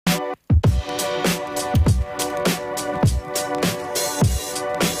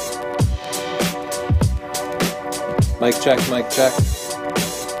Mic check, mic check.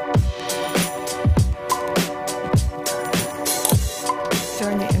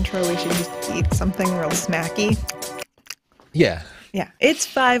 During the intro, we should just eat something real snacky. Yeah. Yeah, it's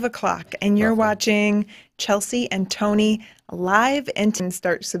 5 o'clock, and you're watching Chelsea and Tony live, and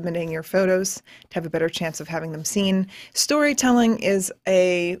start submitting your photos to have a better chance of having them seen. Storytelling is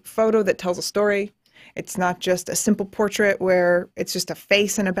a photo that tells a story. It's not just a simple portrait where it's just a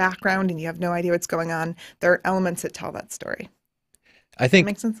face and a background and you have no idea what's going on. There are elements that tell that story. I think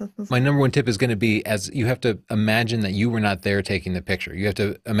Makes sense? my number one tip is going to be, as you have to imagine that you were not there taking the picture. You have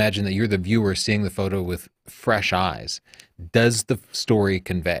to imagine that you're the viewer seeing the photo with fresh eyes. Does the story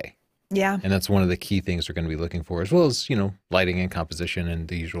convey? Yeah. And that's one of the key things we're going to be looking for, as well as, you know, lighting and composition and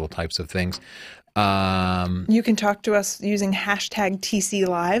the usual types of things. You can talk to us using hashtag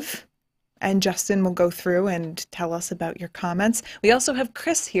TCLive, and Justin will go through and tell us about your comments. We also have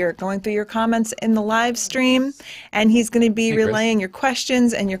Chris here going through your comments in the live stream, and he's going to be relaying your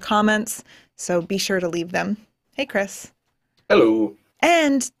questions and your comments, so be sure to leave them. Hey, Chris. Hello.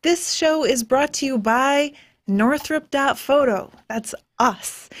 And this show is brought to you by Northrup.photo. That's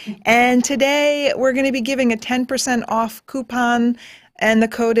us. And today we're going to be giving a 10% off coupon, and the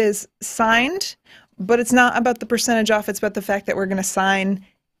code is signed, but it's not about the percentage off. It's about the fact that we're going to sign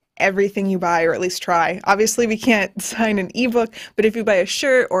everything you buy, or at least try. Obviously, we can't sign an ebook, but if you buy a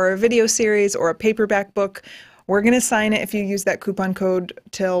shirt or a video series or a paperback book, we're going to sign it if you use that coupon code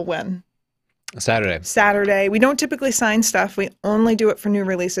till when? Saturday. We don't typically sign stuff. We only do it for new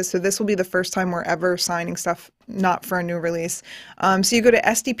releases. So this will be the first time we're ever signing stuff not for a new release. So you go to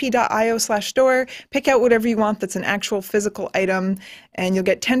sdp.io/store, pick out whatever you want that's an actual physical item, and you'll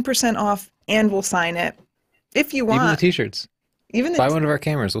get 10% off, and we'll sign it if you want. Even the t-shirts. Buy one of our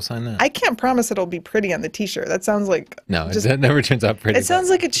cameras, we'll sign that. I can't promise it'll be pretty on the t-shirt. That sounds like... No, it never turns out pretty. It sounds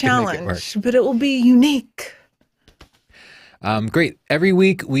like a challenge, but it will be unique. Great. Every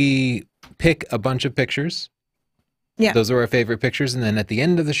week we pick a bunch of pictures. Yeah. Those are our favorite pictures. And then at the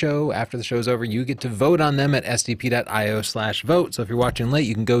end of the show, after the show's over, you get to vote on them at sdp.io/vote. So if you're watching late,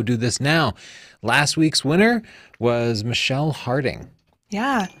 you can go do this now. Last week's winner was Michelle Harding.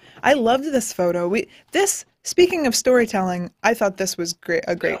 Yeah. I loved this photo. Speaking of storytelling, I thought this was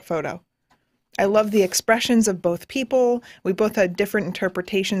a great photo. I love the expressions of both people. We both had different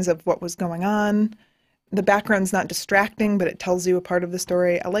interpretations of what was going on. The background's not distracting, but it tells you a part of the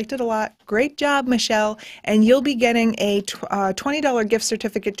story. I liked it a lot. Great job, Michelle. And you'll be getting a $20 gift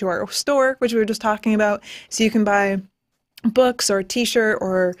certificate to our store, which we were just talking about. So you can buy books or a t-shirt,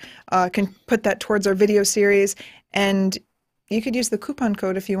 or can put that towards our video series. And you could use the coupon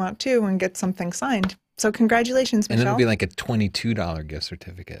code if you want to and get something signed. So congratulations, Michelle. And it'll be like a $22 gift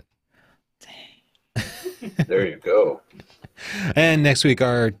certificate. There you go. And next week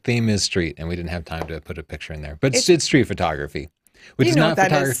our theme is street, and we didn't have time to put a picture in there. But it's street photography, which is not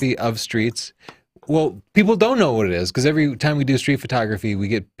photography of streets. Well, people don't know what it is, because every time we do street photography, we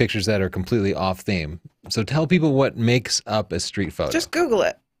get pictures that are completely off theme. So tell people what makes up a street photo. Just Google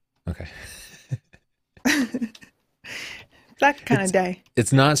it. Okay. That kind of day.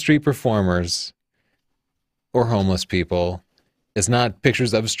 It's not street performers or homeless people. It's not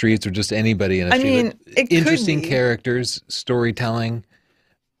pictures of streets or just anybody in a street. I mean, it interesting could be. characters, storytelling.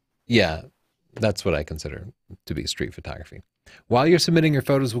 Yeah, that's what I consider to be street photography. While you're submitting your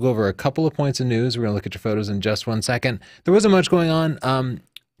photos, we'll go over a couple of points of news. We're going to look at your photos in just 1 second. There wasn't much going on.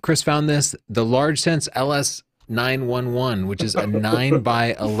 Chris found this, the Large Sense LS911, which is a 9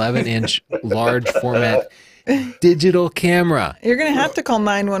 by 11 inch large format digital camera. You're going to have to call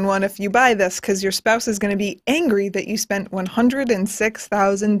 911 if you buy this, because your spouse is going to be angry that you spent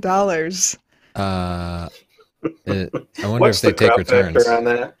 $106,000. I wonder if they take returns. On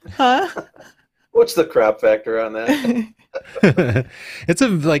that? Huh? What's the crop factor on that? It's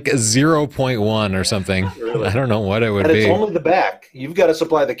like a 0.1 or something. Really? I don't know what it would And be. it's only the back. You've got to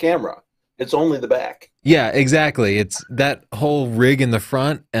supply the camera. It's only the back. Yeah, exactly. It's that whole rig in the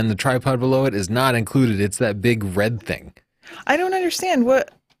front, and the tripod below it is not included. It's that big red thing. I don't understand what.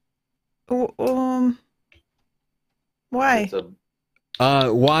 Why?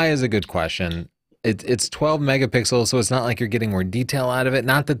 Why is a good question. It's 12 megapixels, so it's not like you're getting more detail out of it.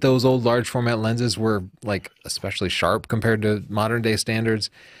 Not that those old large format lenses were like especially sharp compared to modern day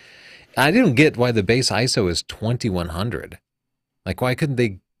standards. I didn't get why the base ISO is 2100. Like, why couldn't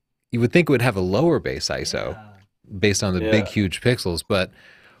they? You would think it would have a lower base ISO based on the big, huge pixels, but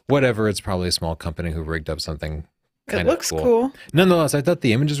whatever. It's probably a small company who rigged up something kind of It looks cool. Nonetheless, I thought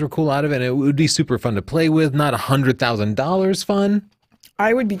the images were cool out of it, and it would be super fun to play with. Not $100,000 fun.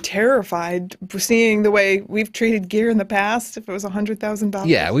 I would be terrified seeing the way we've treated gear in the past if it was Yeah,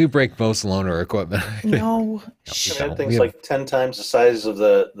 $100,000. we break most loaner equipment. No. No, we I mean, that don't. We thing's have, like 10 times the size of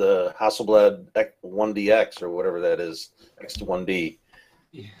the Hasselblad 1DX or whatever that is, X1D.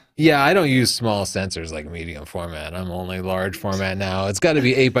 yeah, I don't use small sensors like medium format. I'm only large format now. It's got to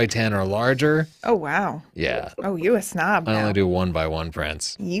be 8 by 10 or larger. Oh, wow. Yeah, Oh, you a snob I only now. do 1 by 1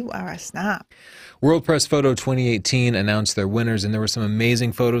 prints. You are a snob. World Press Photo 2018 announced their winners, and there were some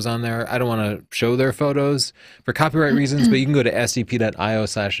amazing photos on there. I don't want to show their photos for copyright reasons, but you can go to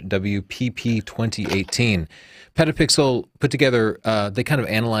scp.io/WPP 2018. Petapixel put together, they kind of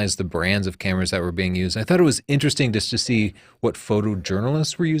analyzed the brands of cameras that were being used. I thought it was interesting just to see what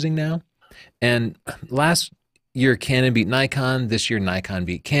photojournalists were using now. And last year, Canon beat Nikon. This year, Nikon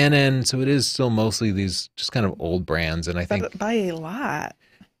beat Canon. So it is still mostly these just kind of old brands. And I think, But by a lot.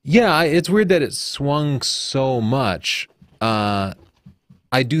 yeah, it's weird that it swung so much. I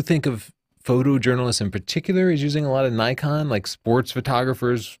do think of photojournalists in particular as using a lot of Nikon. Like sports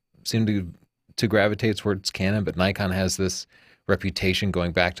photographers seem to gravitate towards Canon, but Nikon has this reputation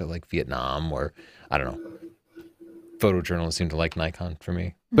going back to like Vietnam, or I don't know. Photojournalists seem to like Nikon for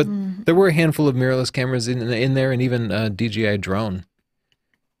me. But there were a handful of mirrorless cameras in there, and even a DJI drone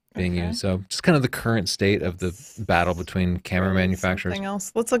being Okay. used. So just kind of the current state of the battle between camera manufacturers. Something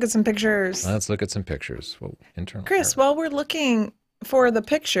else. Let's look at some pictures. Let's look at some pictures. Well, internal. Chris, while we're looking for the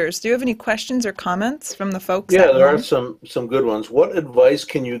pictures, do you have any questions or comments from the folks Yeah, at there home? are some good ones. What advice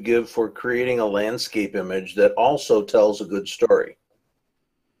can you give for creating a landscape image that also tells a good story?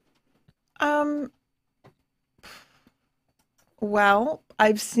 Um, well,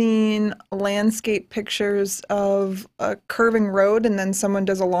 I've seen landscape pictures of a curving road and then someone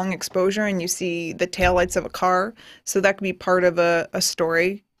does a long exposure and you see the taillights of a car. So that could be part of a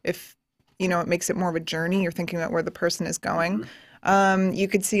story if, it makes it more of a journey. You're thinking about where the person is going. You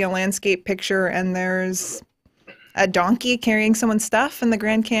could see a landscape picture and there's a donkey carrying someone's stuff in the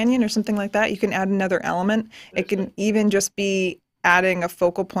Grand Canyon or something like that. You can add another element. It can even just be adding a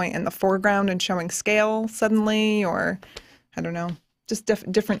focal point in the foreground and showing scale suddenly, or I don't know, just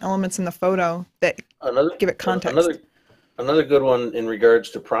different elements in the photo that Another give it context. another good one in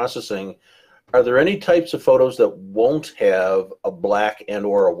regards to processing. Are there any types of photos that won't have a black and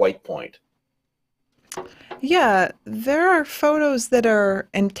or a white point? Yeah, there are photos that are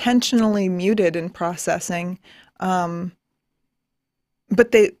intentionally muted in processing, um,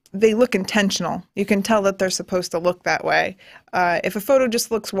 but they look intentional. You can tell that they're supposed to look that way. If a photo just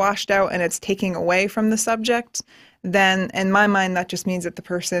looks washed out and it's taking away from the subject, then in my mind that just means that the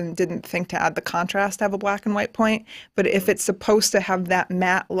person didn't think to add the contrast to have a black and white point. But if it's supposed to have that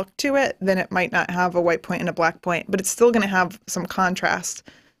matte look to it, then it might not have a white point and a black point, but it's still going to have some contrast.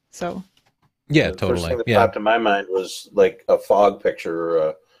 So. Yeah, The first thing totally. that Yeah. popped in my mind was like a fog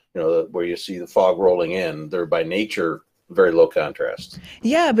picture, where you see the fog rolling in. They're by nature very low contrast.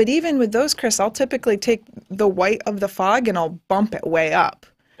 Yeah, but even with those, Chris, I'll typically take the white of the fog and I'll bump it way up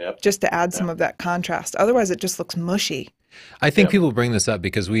Yep. just to add some of that contrast. Otherwise, it just looks mushy. I think Yeah. people bring this up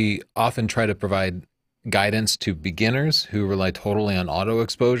because we often try to provide guidance to beginners who rely totally on auto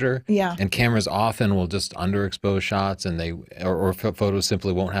exposure. Yeah. And cameras often will just underexpose shots, and or photos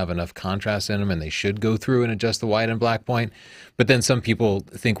simply won't have enough contrast in them, and they should go through and adjust the white and black point. But then some people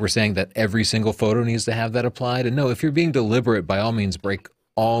think we're saying that every single photo needs to have that applied. And no, if you're being deliberate, by all means, break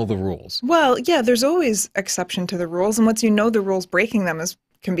all the rules. Well, yeah, there's always exception to the rules. And once you know the rules, breaking them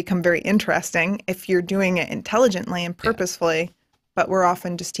can become very interesting if you're doing it intelligently and purposefully. But we're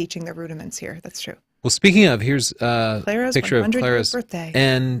often just teaching the rudiments here. That's true. Well, speaking of, here's a Clara's picture of 100th Clara's birthday.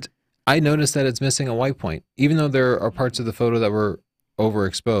 and I noticed that it's missing a white point, even though there are parts of the photo that were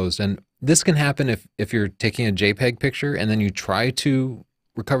overexposed. And this can happen if you're taking a JPEG picture and then you try to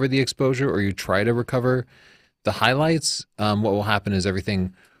recover the exposure or you try to recover the highlights. What will happen is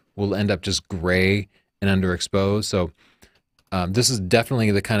everything will end up just gray and underexposed. So this is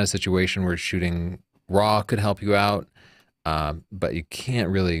definitely the kind of situation where shooting raw could help you out, but you can't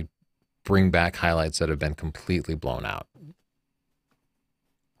really bring back highlights that have been completely blown out.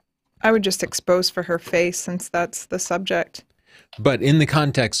 I would just expose for her face since that's the subject. But in the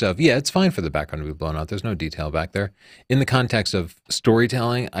context of, yeah, it's fine for the background to be blown out. There's no detail back there. In the context of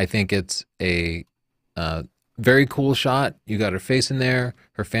storytelling, I think it's a very cool shot. You got her face in there.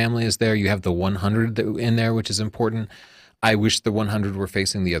 Her family is there. You have the 100 in there, which is important. I wish the 100 were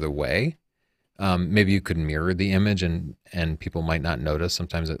facing the other way. Maybe you could mirror the image and people might not notice.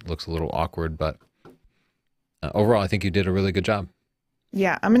 Sometimes it looks a little awkward, but overall, I think you did a really good job.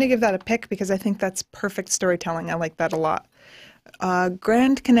 Yeah, I'm going to give that a pick because I think that's perfect storytelling. I like that a lot.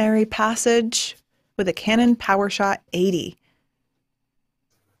 Grand Canary Passage with a Canon PowerShot 80.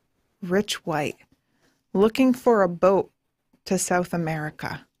 Rich white. Looking for a boat to South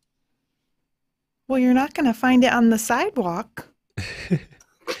America. Well, you're not going to find it on the sidewalk.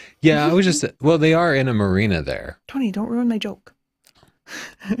 Yeah, I was just, well, they are in a marina there. Tony, don't ruin my joke.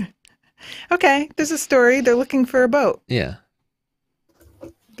 Okay, there's a story. They're looking for a boat. Yeah.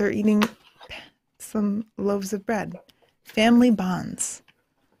 They're eating some loaves of bread. Family bonds.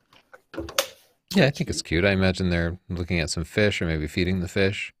 Yeah, I think it's cute. I imagine they're looking at some fish or maybe feeding the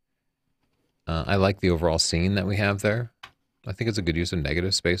fish. I like the overall scene that we have there. I think it's a good use of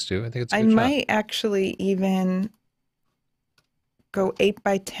negative space too. I think it's a I good shot. might actually even go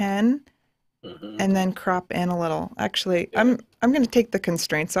 8x10 and then crop in a little. Actually, I'm going to take the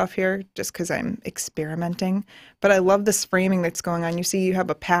constraints off here just because I'm experimenting. But I love this framing that's going on. You see, you have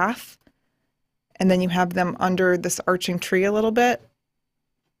a path, and then you have them under this arching tree a little bit.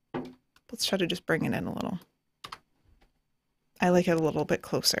 Let's try to just bring it in a little. I like it a little bit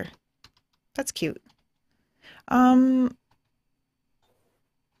closer. That's cute.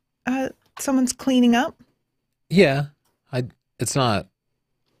 Someone's cleaning up. Yeah, it's not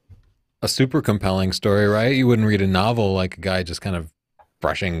a super compelling story, right? You wouldn't read a novel like a guy just kind of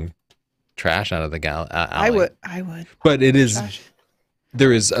brushing trash out of the alley. I would. But it is, Gosh.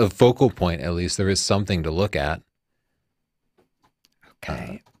 there is a focal point, at least. There is something to look at.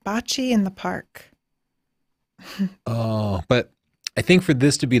 Okay. Bocce in the park. Oh, but I think for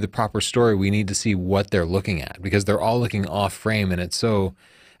this to be the proper story, we need to see what they're looking at because they're all looking off frame. And it's so,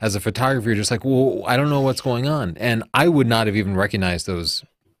 as a photographer, you're just like, well, I don't know what's going on. And I would not have even recognized those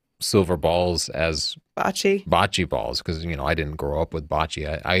silver balls as Bocce balls because, you know, I didn't grow up with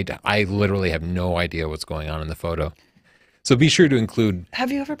bocce. I literally have no idea what's going on in the photo. So be sure to include.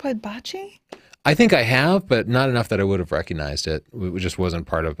 Have you ever played bocce? I think I have, but not enough that I would have recognized it. It just wasn't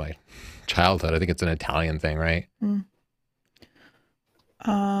part of my childhood. I think it's an Italian thing, right?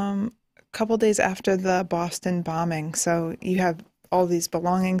 A couple days after the Boston bombing. So you have all these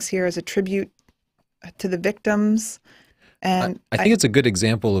belongings here as a tribute to the victims. And I think it's a good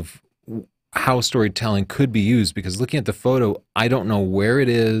example of how storytelling could be used because looking at the photo, I don't know where it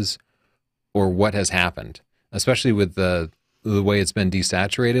is or what has happened, especially with the way it's been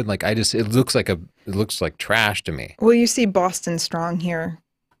desaturated. Like it looks like trash to me. Well, you see Boston Strong here.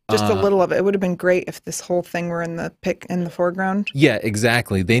 Just a little of it. It would have been great if this whole thing were in the foreground. Yeah,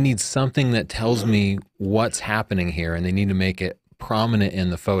 exactly. They need something that tells me what's happening here, and they need to make it prominent in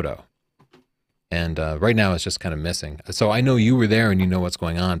the photo. And right now, it's just kind of missing. So I know you were there and you know what's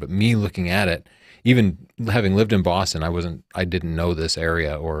going on, but me looking at it, even having lived in Boston, I didn't know this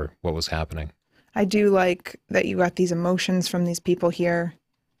area or what was happening. I do like that you got these emotions from these people here.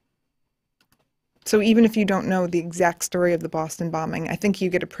 So even if you don't know the exact story of the Boston bombing, I think you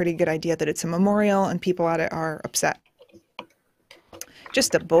get a pretty good idea that it's a memorial and people at it are upset.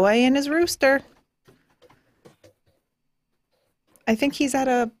 Just a boy and his rooster. I think he's at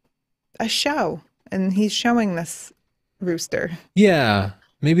a show and he's showing this rooster. Yeah,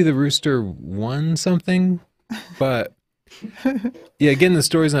 maybe the rooster won something, but yeah, again, the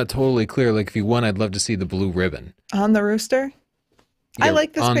story's not totally clear. Like if he won, I'd love to see the blue ribbon. On the rooster? Yeah, I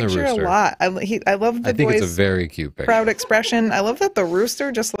like this picture a lot. I love the I think boy's it's a very cute picture. proud expression. I love that the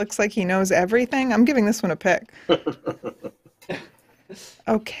rooster just looks like he knows everything. I'm giving this one a pick.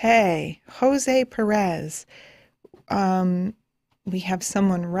 Okay, Jose Perez. We have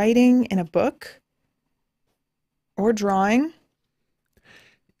someone writing in a book or drawing.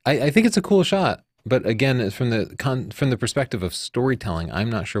 I think it's a cool shot, but again, from the perspective of storytelling, I'm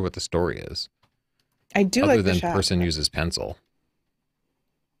not sure what the story is. I do other like the than shot. person uses pencil.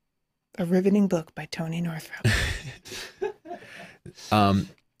 A riveting book by Tony Northrup.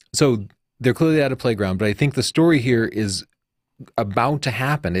 So they're clearly at a playground, but I think the story here is about to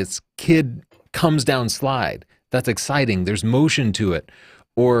happen. It's kid comes down slide. That's exciting. There's motion to it.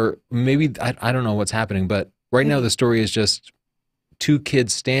 Or maybe, I don't know what's happening, but right now the story is just two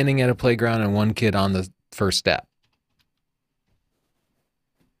kids standing at a playground and one kid on the first step.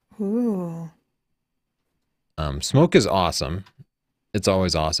 Ooh. Smoke is awesome. It's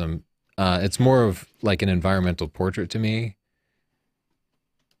always awesome. It's more of like an environmental portrait to me.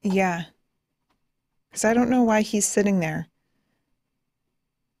 Yeah. Because I don't know why he's sitting there.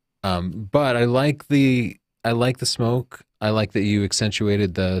 But I like the smoke. I like that you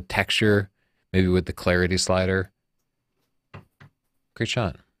accentuated the texture, maybe with the clarity slider. Great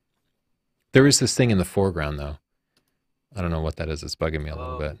shot. There is this thing in the foreground though. I don't know what that is. It's bugging me a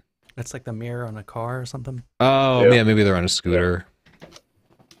little bit. That's like the mirror on a car or something. Oh, yeah, maybe they're on a scooter.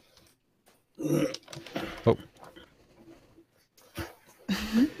 Oh.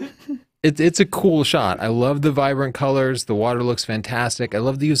 It's a cool shot. I love the vibrant colors. The water looks fantastic. I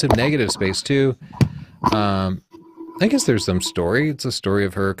love the use of negative space too. I guess there's some story. It's a story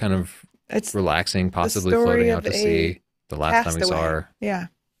of her kind of It's relaxing, possibly story floating of out to a sea. The last time we saw castaway. her. Yeah.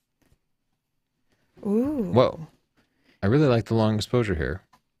 Ooh. Whoa. I really like the long exposure here.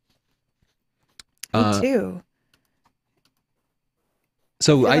 Me too.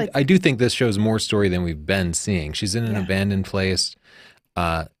 So I feel like- I do think this shows more story than we've been seeing. She's in an Yeah. abandoned place.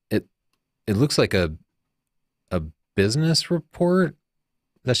 It looks like a business report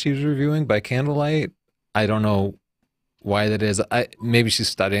that she was reviewing by candlelight. I don't know why that is. Maybe she's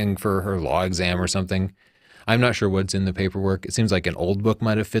studying for her law exam or something. I'm not sure what's in the paperwork. It seems like an old book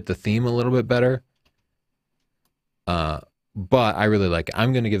might have fit the theme a little bit better. But I really like it.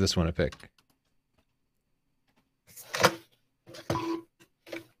 I'm going to give this one a pick.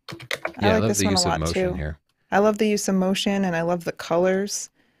 I like love this the one a use of lot motion too. here. I love the use of motion and I love the colors.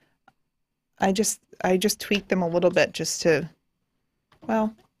 I just tweak them a little bit just to,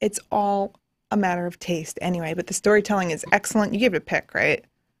 well, it's all a matter of taste anyway, but the storytelling is excellent. You gave it a pick, right?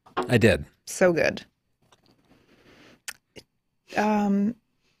 I did. So good.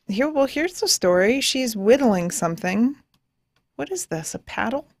 Here's the story. She's whittling something. What is this? A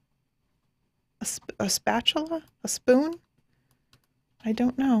paddle? A spatula? A spoon? I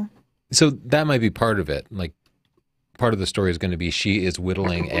don't know. So that might be part of it. Like part of the story is going to be she is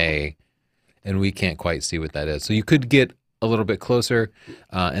whittling and we can't quite see what that is. So you could get a little bit closer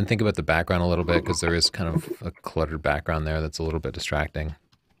and think about the background a little bit because there is kind of a cluttered background there that's a little bit distracting.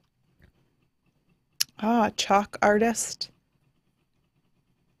 Ah, chalk artist.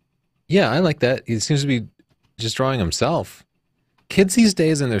 Yeah, I like that. He seems to be just drawing himself. Kids these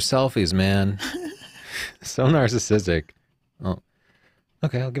days and their selfies, man. So narcissistic. Oh,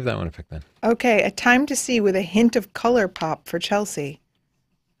 okay, I'll give that one a pick then. Okay, A Time to See with a hint of color pop for Chelsea.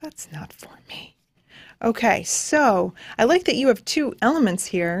 That's not for me. Okay, so I like that you have two elements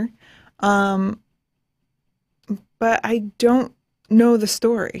here, but I don't know the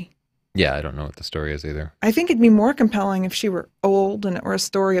story. Yeah, I don't know what the story is either. I think it'd be more compelling if she were old and it were a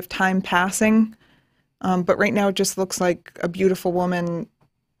story of time passing. But right now it just looks like a beautiful woman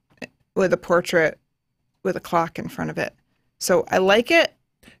with a portrait with a clock in front of it. So I like it,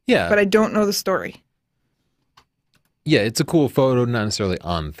 Yeah. but I don't know the story. Yeah, it's a cool photo, not necessarily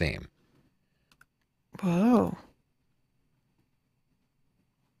on theme. Whoa.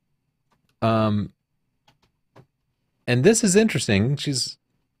 And this is interesting. She's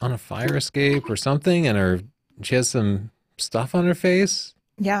on a fire escape or something, and she has some stuff on her face,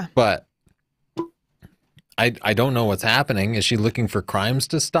 Yeah. but I don't know what's happening. Is she looking for crimes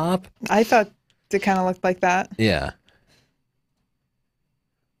to stop? I thought it kind of looked like that. Yeah.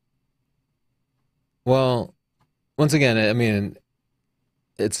 Well, once again, I mean,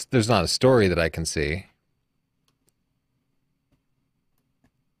 there's not a story that I can see.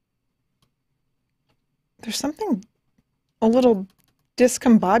 There's something a little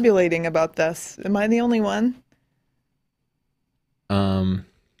discombobulating about this. Am I the only one?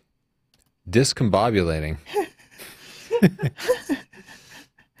 Discombobulating.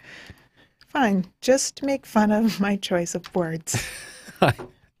 Fine. Just make fun of my choice of words.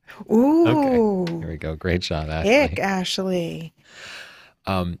 Ooh. Okay, here we go. Great shot, Ashley. Ick, Ashley.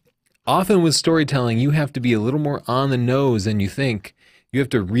 Often with storytelling, you have to be a little more on the nose than you think. You have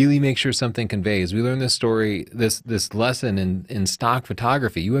to really make sure something conveys. We learned this story, this lesson in stock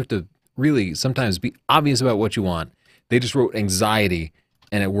photography. You have to really sometimes be obvious about what you want. They just wrote anxiety,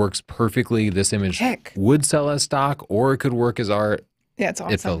 and it works perfectly. This image Heck. would sell as stock, or it could work as art. Yeah, it's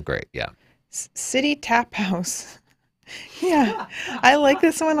awesome. It felt great, yeah. City Tap House. Yeah, I like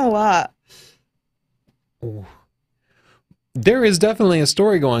this one a lot. Ooh. There is definitely a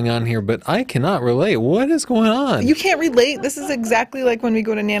story going on here, but I cannot relate. What is going on? You can't relate. This is exactly like when we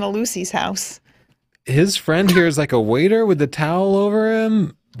go to Nana Lucy's house. His friend here is like a waiter with the towel over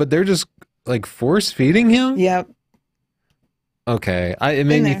him, but they're just like force feeding him? Yep. Okay. It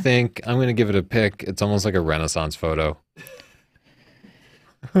made In me there. think. I'm going to give it a pick. It's almost like a Renaissance photo.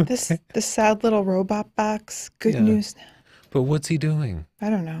 This sad little robot box. Good Yeah. news. But what's he doing? I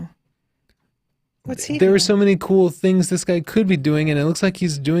don't know. What's he There doing? are so many cool things this guy could be doing, and it looks like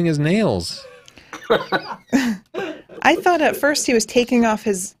he's doing his nails. I thought at first he was taking off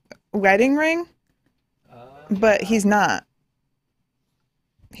his wedding ring, but he's not.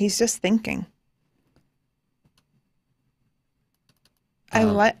 He's just thinking. I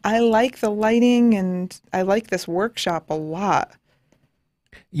like the lighting, and I like this workshop a lot.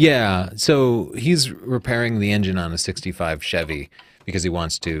 Yeah, so he's repairing the engine on a 65 Chevy because he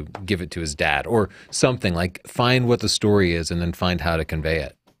wants to give it to his dad or something, like find what the story is and then find how to convey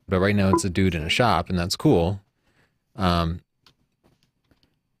it. but right now it's a dude in a shop, and that's cool. Same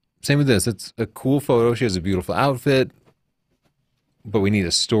with this. It's a cool photo. She has a beautiful outfit, but we need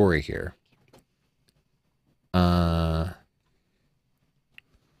a story here.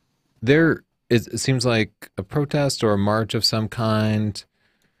 It seems like a protest or a march of some kind.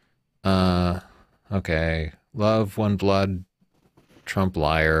 Okay. Love, one blood, Trump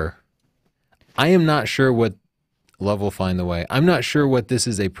liar. I am not sure what love will find the way. I'm not sure what this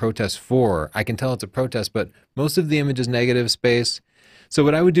is a protest for. I can tell it's a protest, but most of the image is negative space. So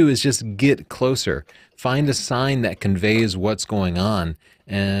what I would do is just get closer, find a sign that conveys what's going on,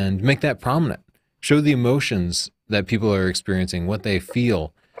 and make that prominent. Show the emotions that people are experiencing, what they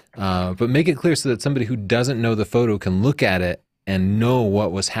feel, but make it clear so that somebody who doesn't know the photo can look at it and know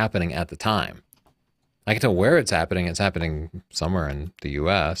what was happening at the time. I can tell where it's happening. It's happening somewhere in the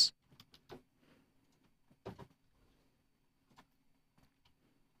U.S.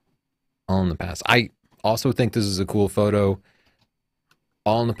 All in the past. I also think this is a cool photo.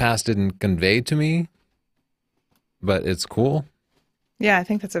 All in the past didn't convey to me, but it's cool. Yeah, I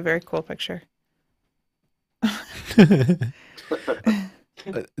think that's a very cool picture.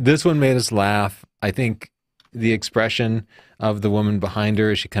 This one made us laugh. I think the expression of the woman behind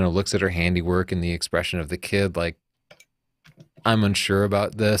her as she kind of looks at her handiwork and the expression of the kid like, I'm unsure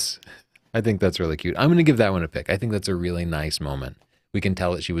about this. I think that's really cute. I'm going to give that one a pick. I think that's a really nice moment. We can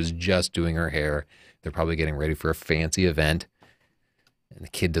tell that she was just doing her hair. They're probably getting ready for a fancy event. And the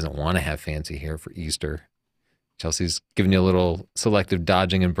kid doesn't want to have fancy hair for Easter. Chelsea's giving you a little selective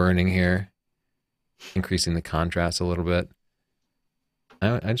dodging and burning here, increasing the contrast a little bit.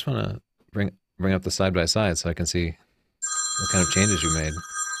 I just want to bring up the side by side so I can see what kind of changes you made.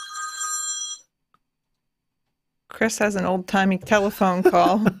 Chris has an old-timey telephone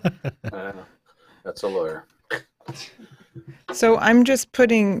call. That's a lawyer. So I'm just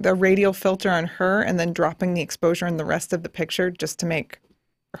putting the radial filter on her and then dropping the exposure in the rest of the picture just to make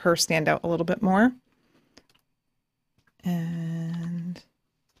her stand out a little bit more. And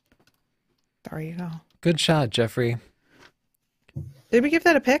there you go. Good shot, Jeffrey. Did we give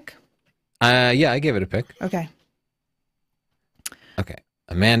that a pick? Yeah, I gave it a pick. Okay. Okay.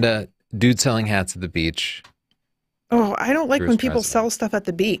 Amanda, dude selling hats at the beach. Oh, I don't like Bruce when people President. sell stuff at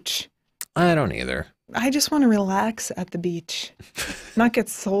the beach. I don't either. I just want to relax at the beach, not get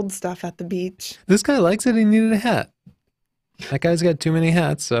sold stuff at the beach. This guy likes it. He needed a hat. That guy's got too many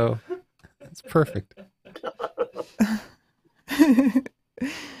hats, so it's perfect.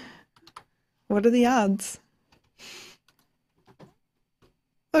 What are the odds?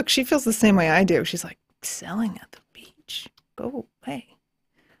 Look, she feels the same way I do. She's like, selling at the beach. Go away.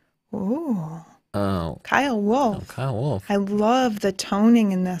 Ooh. Oh, Kyle Wolf. Kyle Wolf. I love the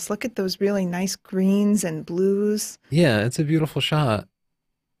toning in this. Look at those really nice greens and blues. Yeah, it's a beautiful shot.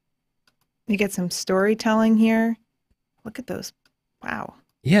 You get some storytelling here. Look at those. Wow.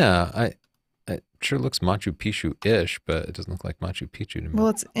 Yeah, it sure looks Machu Picchu-ish, but it doesn't look like Machu Picchu to me. Well,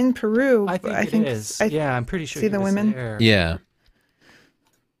 it's in Peru. I but think it is. Yeah, I'm pretty sure see he the was women? there. Yeah.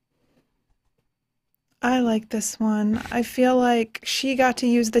 I like this one. I feel like she got to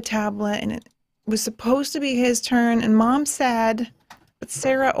use the tablet and it was supposed to be his turn and Mom's sad, but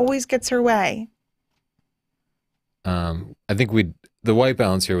Sarah always gets her way. I think the white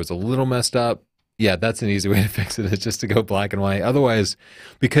balance here was a little messed up. Yeah, that's an easy way to fix it, is just to go black and white. Otherwise,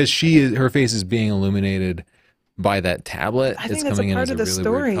 because her face is being illuminated by that tablet, I think it's that's coming a in part as a of the really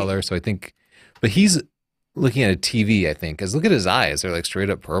story. weird color. So I think, but he's looking at a TV, I think, because look at his eyes. They're like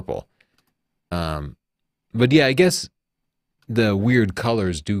straight up purple. But yeah, I guess the weird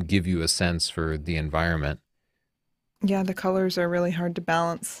colors do give you a sense for the environment. Yeah, the colors are really hard to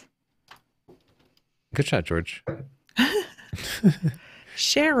balance. Good shot, George.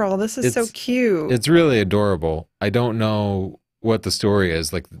 Cheryl, this is so cute. It's really adorable. I don't know what the story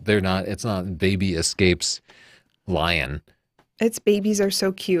is. Like it's not baby escapes lion. Its babies are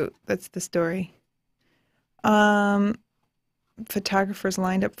so cute. That's the story. Photographers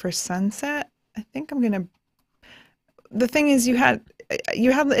lined up for sunset. I think I'm gonna. The thing is, you have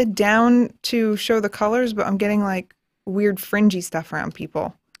it down to show the colors, but I'm getting like weird fringy stuff around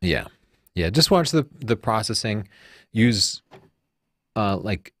people. Yeah. Just watch the processing. Use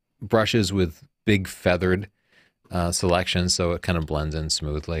like brushes with big feathered selections, so it kind of blends in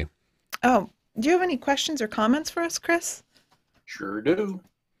smoothly. Oh, do you have any questions or comments for us, Chris? Sure do.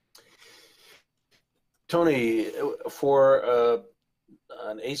 Tony, for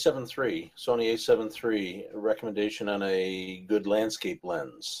an Sony A7 III, a recommendation on a good landscape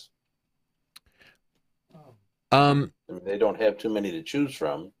lens. I mean, they don't have too many to choose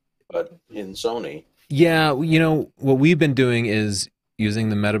from, but in Sony. Yeah, what we've been doing is using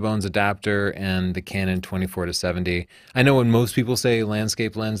the Metabones adapter and the Canon 24-70. I know when most people say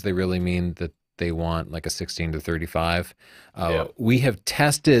landscape lens, they really mean that they want like a 16-35. We have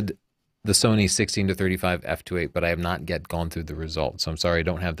tested the Sony 16-35 f2.8, but I have not yet gone through the results. So I'm sorry, I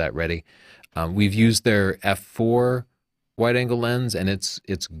don't have that ready. We've used their f4 wide angle lens, and it's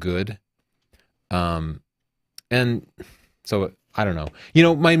good. And so I don't know. You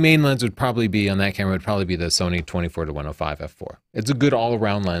know, my main lens would probably be on that camera would probably be the Sony 24-105 f4. It's a good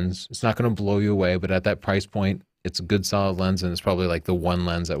all-around lens. It's not going to blow you away, but at that price point, it's a good solid lens, and it's probably like the one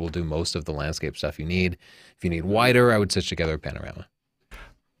lens that will do most of the landscape stuff you need. If you need wider, I would stitch together a panorama.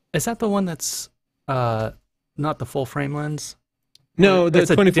 Is that the one that's not the full frame lens? No, the It's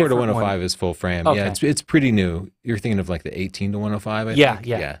a 24-105 is full frame. Okay. Yeah, it's pretty new. You're thinking of like the 18-105, I Yeah, think?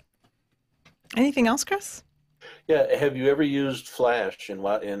 yeah. Anything else, Chris? Yeah. Have you ever used flash in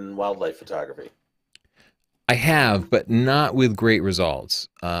wildlife photography? I have, but not with great results.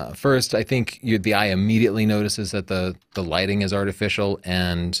 First, I think the eye immediately notices that the lighting is artificial,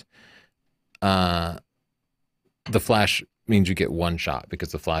 and the flash means you get one shot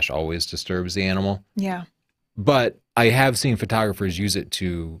because the flash always disturbs the animal. Yeah. But I have seen photographers use it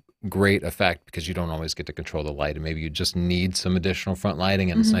to great effect because you don't always get to control the light, and maybe you just need some additional front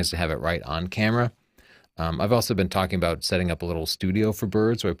lighting, and it's nice to have it right on camera. I've also been talking about setting up a little studio for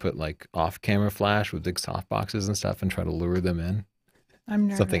birds where I put like off-camera flash with big soft boxes and stuff and try to lure them in. I'm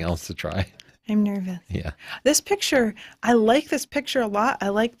nervous. Something else to try. I'm nervous. Yeah. This picture, I like this picture a lot. I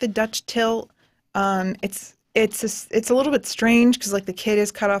like the Dutch tilt. It's a little bit strange because like the kid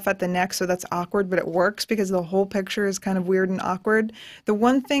is cut off at the neck, so that's awkward, but it works because the whole picture is kind of weird and awkward. The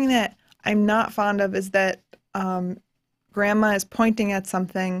one thing that I'm not fond of is that grandma is pointing at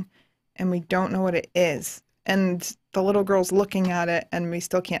something and we don't know what it is. And the little girl's looking at it and we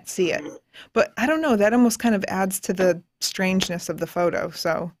still can't see it. But I don't know, that almost kind of adds to the strangeness of the photo.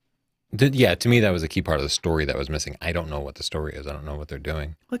 So Yeah, to me, that was a key part of the story that was missing. I don't know what the story is. I don't know what they're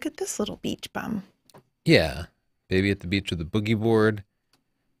doing. look at this little beach bum. Yeah. Baby at the beach with the boogie board.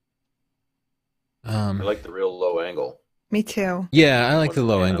 I like the real low angle. Me too. Yeah, I like Once the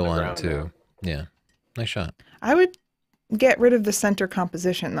low again, angle on the on it ground too. Yeah. Nice shot. I would get rid of the center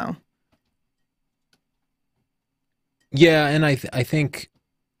composition though. Yeah, and I think,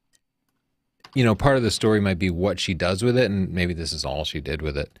 you know, part of the story might be what she does with it, and maybe this is all she did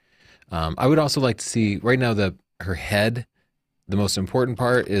with it. I would also like to see, right now, her head, the most important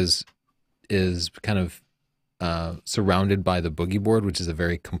part is kind of surrounded by the boogie board, which is a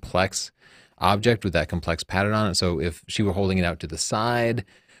very complex object with that complex pattern on it. So if she were holding it out to the side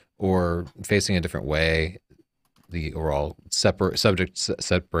or facing a different way, the overall subject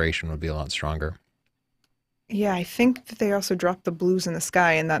separation would be a lot stronger. Yeah, I think that they also dropped the blues in the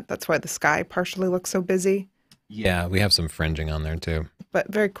sky, and that's why the sky partially looks so busy. Yeah, we have some fringing on there too. But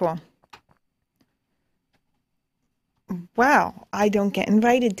very cool. Wow, I don't get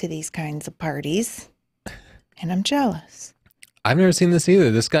invited to these kinds of parties, and I'm jealous. I've never seen this either.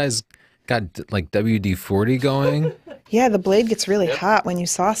 This guy's got like WD-40 going. Yeah, the blade gets really Yep. hot when you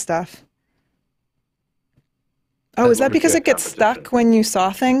saw stuff. Oh, That's is that because it gets competition. stuck when you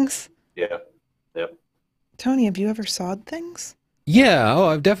saw things? Yeah. Yep. Tony, have you ever sawed things? Yeah,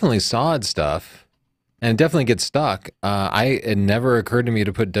 I've definitely sawed stuff, and it definitely gets stuck. It never occurred to me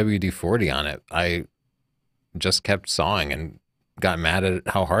to put WD-40 on it. I just kept sawing and got mad at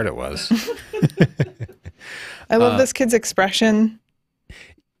how hard it was. I love this kid's expression.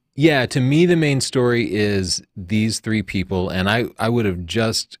 Yeah, to me, the main story is these three people, and I would have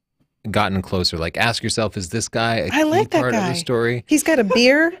just gotten closer. Like, ask yourself, is this guy a I key like that part of guy. the story? He's got a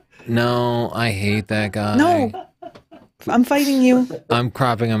beer. No, I hate that guy. No, I'm fighting you. I'm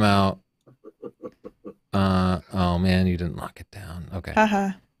cropping him out. Oh man, you didn't lock it down. Okay.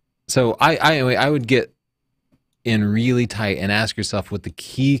 Haha. So I would get in really tight and ask yourself what the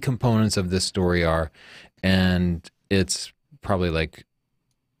key components of this story are, and it's probably like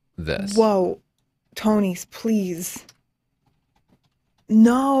this. Whoa, Tony's, please.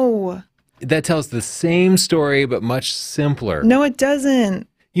 No. That tells the same story but much simpler. No, it doesn't.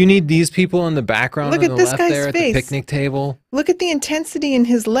 You need these people in the background Look on at the this left guy's there at face. the picnic table. Look at the intensity in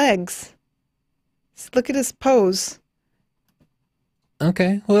his legs. Look at his pose.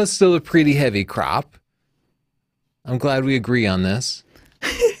 Okay, well, it's still a pretty heavy crop. I'm glad we agree on this.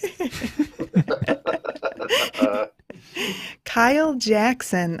 Kyle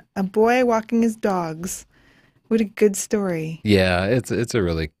Jackson, a boy walking his dogs. What a good story. Yeah, it's a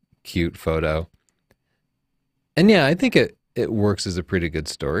really cute photo. And yeah, I think it works as a pretty good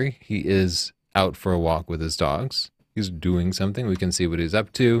story. He is out for a walk with his dogs. He's doing something. We can see what he's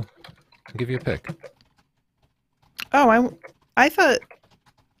up to. I'll give you a pick. Oh, I thought,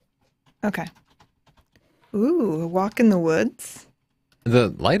 okay. Ooh, a walk in the woods. The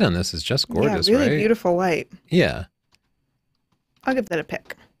light on this is just gorgeous, yeah, really right? beautiful light. Yeah. I'll give that a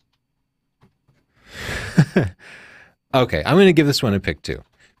pick. Okay, I'm going to give this one a pick too,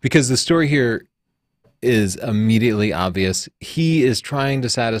 because the story here is immediately obvious. He is trying to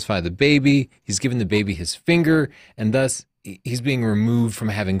satisfy the baby. He's given the baby his finger, and thus he's being removed from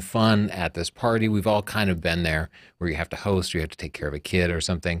having fun at this party. We've all kind of been there where you have to host or you have to take care of a kid or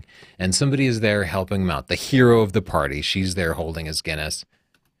something, and somebody is there helping him out. The hero of the party, she's there holding his Guinness.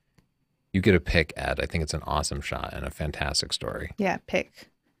 You get a pick, Ed. I think it's an awesome shot and a fantastic story. Yeah, pick.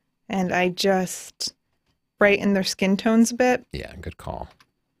 And I just brighten their skin tones a bit. Yeah, good call.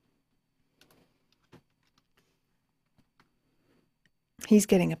 He's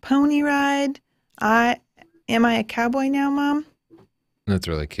getting a pony ride. Am I a cowboy now, Mom? That's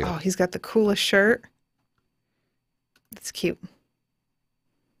really cute. Oh, he's got the coolest shirt. It's cute.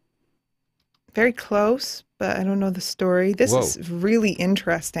 Very close, but I don't know the story. This is really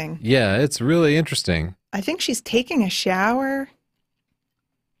interesting. Yeah, it's really interesting. I think she's taking a shower,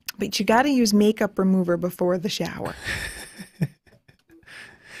 but you got to use makeup remover before the shower.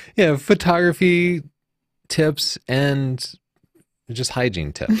 Yeah, photography tips and just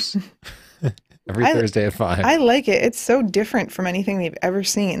hygiene tips. Every Thursday at 5. I like it. It's so different from anything they've ever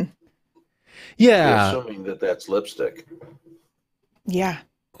seen. Yeah. You're assuming that that's lipstick. Yeah.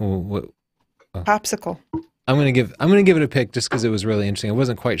 What, Popsicle. I'm gonna give it a pick just because it was really interesting. I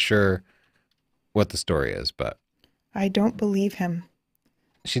wasn't quite sure what the story is, but I don't believe him.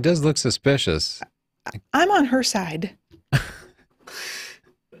 she does look suspicious. I'm on her side.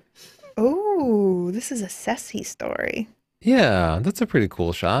 Oh, this is a Ceci story. Yeah, that's a pretty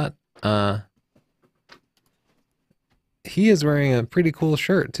cool shot. He is wearing a pretty cool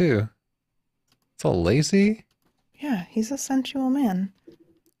shirt too. It's all lacy. Yeah, he's a sensual man.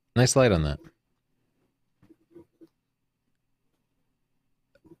 Nice light on that.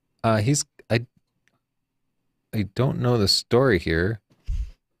 I don't know the story here.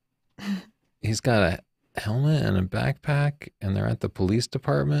 He's got a helmet and a backpack, and they're at the police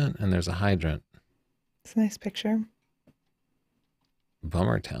department, and there's a hydrant. It's a nice picture.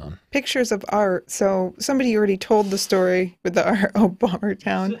 Bummer Town. Pictures of art. So somebody already told the story with the art. Oh, Bummer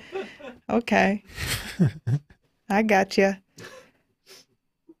Town. Okay. I got you.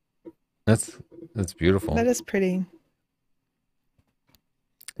 That's beautiful. That is pretty.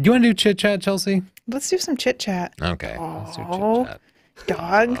 Do you want to do chit chat, Chelsea? Let's do some chit chat. Okay. Let's do Oh, chit chat.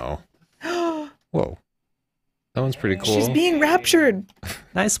 dog. Oh. Whoa. That one's pretty cool. She's being raptured.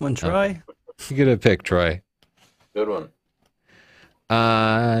 Nice one, Troy. You get a pick, Troy. Good one.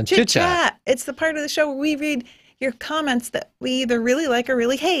 Chit chat. It's the part of the show where we read your comments that we either really like or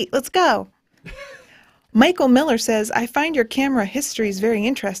really hate. Let's go. Michael Miller says, I find your camera histories very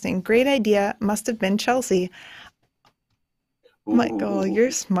interesting. Great idea. Must have been Chelsea. Ooh. Michael,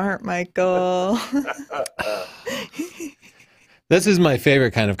 you're smart, Michael. This is my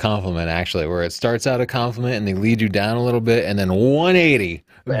favorite kind of compliment, actually, where it starts out a compliment and they lead you down a little bit, and then 180,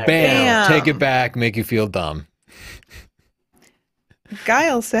 bam, take it back, make you feel dumb.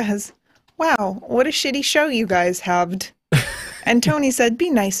 Guile says, wow, what a shitty show you guys have. And Tony said, be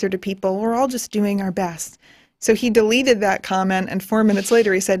nicer to people. We're all just doing our best. So he deleted that comment, and 4 minutes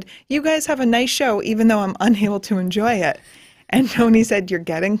later he said, you guys have a nice show, even though I'm unable to enjoy it. And Tony said, you're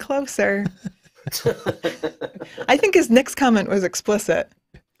getting closer. I think his next comment was explicit.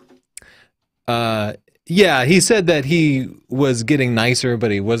 Yeah, he said that he was getting nicer,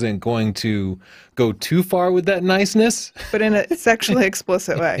 but he wasn't going to go too far with that niceness. But in a sexually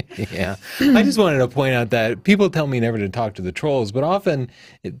explicit way. Yeah. I just wanted to point out that people tell me never to talk to the trolls, but often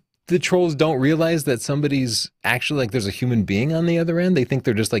the trolls don't realize that somebody's actually, like, there's a human being on the other end. They think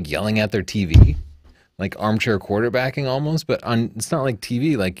they're just like yelling at their TV. Like armchair quarterbacking almost, but it's not like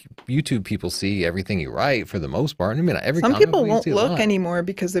TV. Like YouTube, people see everything you write for the most part. I mean, every Some comment, people you won't see a look lot. anymore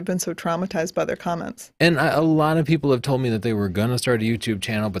because they've been so traumatized by their comments. And a lot of people have told me that they were going to start a YouTube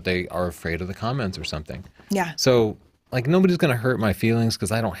channel, but they are afraid of the comments or something. Yeah. So, like, nobody's going to hurt my feelings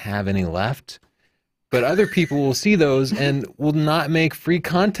because I don't have any left. But other people will see those and will not make free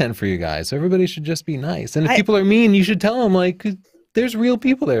content for you guys. So everybody should just be nice. And if people are mean, you should tell them, like, there's real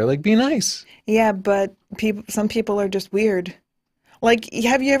people there. Like, be nice. Yeah, but some people are just weird. Like,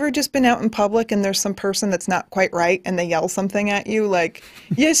 have you ever just been out in public and there's some person that's not quite right and they yell something at you like,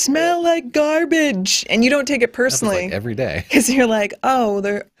 you smell like garbage, and you don't take it personally. Like every day. Because you're like, oh,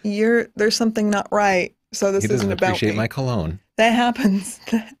 there's something not right. So this He doesn't isn't about appreciate me. my cologne. That happens.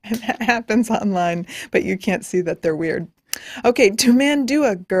 That happens online, but you can't see that they're weird. Okay, To Man Do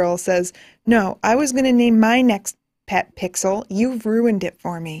a Girl says, no, I was going to name my next pet Pixel. You've ruined it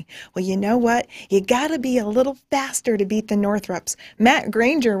for me. Well, you know what? You gotta be a little faster to beat the Northrups. Matt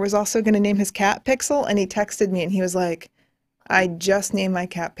Granger was also going to name his cat Pixel, and he texted me and he was like, I just named my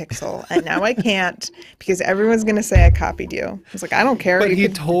cat Pixel, and now I can't because everyone's going to say I copied you. I was like, I don't care. But You he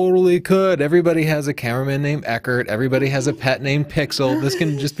could- totally could. Everybody has a cameraman named Eckert. Everybody has a pet named Pixel. This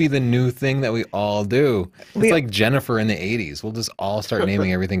can just be the new thing that we all do. It's like Jennifer in the 80s. We'll just all start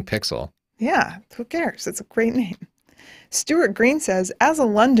naming everything Pixel. Yeah, who cares? It's a great name. Stuart Green says, as a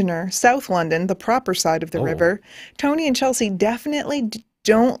Londoner, South London, the proper side of the river, Tony and Chelsea definitely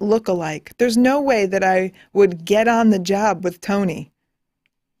don't look alike. There's no way that I would get on the job with Tony.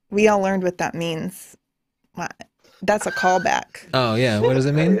 We all learned what that means. That's a callback. Oh, yeah. What does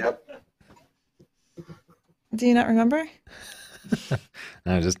it mean? Yep. Do you not remember?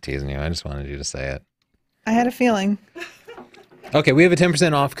 I was just teasing you. I just wanted you to say it. I had a feeling. Okay, we have a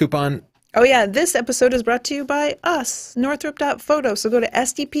 10% off coupon. Oh yeah, this episode is brought to you by us, Northrup.photo. So go to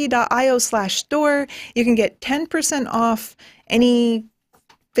sdp.io/store. You can get 10% off any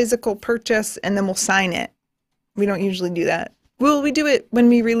physical purchase, and then we'll sign it. We don't usually do that. Well, we do it when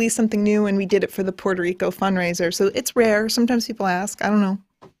we release something new, and we did it for the Puerto Rico fundraiser. So it's rare. Sometimes people ask. I don't know.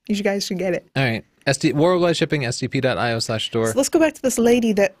 You guys should get it. All right. Worldwide shipping, sdp.io/store. So let's go back to this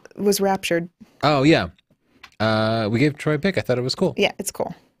lady that was raptured. Oh, yeah. We gave Troy a pick. I thought it was cool. Yeah, it's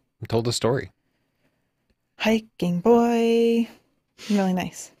cool. Told the story. Hiking boy. Really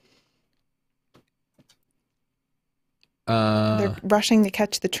nice. They're rushing to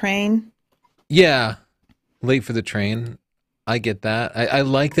catch the train. Yeah. Late for the train. I get that. I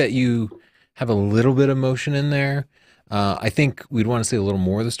like that you have a little bit of motion in there. I think we'd want to see a little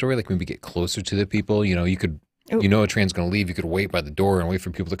more of the story, like maybe get closer to the people. You know, you could, you know, a train's going to leave. You could wait by the door and wait for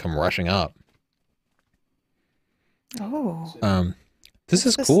people to come rushing up. Oh. This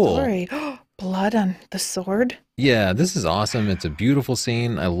is The cool. story. Blood on the sword. Yeah, this is awesome. It's a beautiful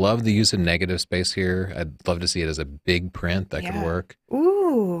scene. I love the use of negative space here. I'd love to see it as a big print. That could work.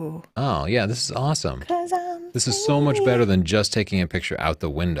 Ooh. Oh, yeah, this is awesome. 'Cause I'm This is so much better than just taking a picture out the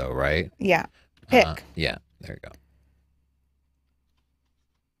window, right? Yeah. Pick. Yeah, there you go.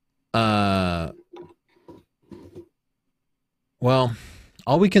 Well,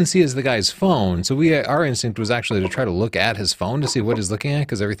 all we can see is the guy's phone. So our instinct was actually to try to look at his phone to see what he's looking at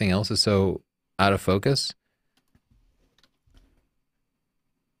because everything else is so out of focus.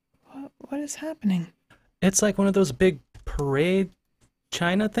 What is happening? It's like one of those big parade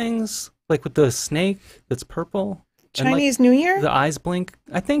China things, like with the snake that's purple. and, like, Chinese New Year? the eyes blink.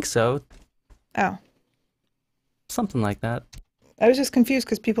 I think so. Oh. Something like that. I was just confused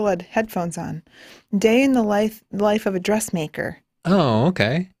because people had headphones on. Day in the life of a dressmaker. Oh,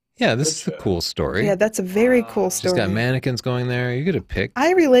 okay. Yeah, this is a cool story. Yeah, that's a very cool She's story. got mannequins going there. You get a pick.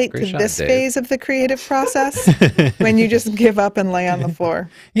 I relate Great to shot, this Dave. phase of the creative process when you just give up and lay on the floor.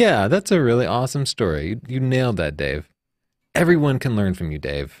 Yeah, that's a really awesome story. You nailed that, Dave. Everyone can learn from you,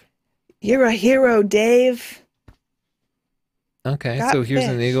 Dave. You're a hero, Dave. Okay, Got so here's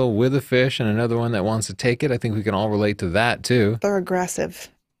an fish. eagle with a fish and another one that wants to take it. I think we can all relate to that too. They're aggressive.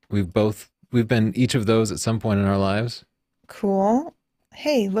 We've been each of those at some point in our lives. Cool.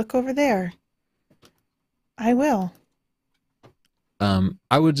 Hey, look over there. I will.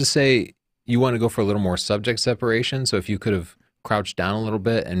 I would just say you want to go for a little more subject separation. So if you could have crouched down a little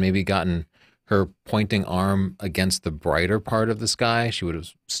bit and maybe gotten her pointing arm against the brighter part of the sky, she would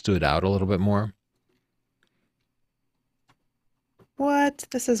have stood out a little bit more. What?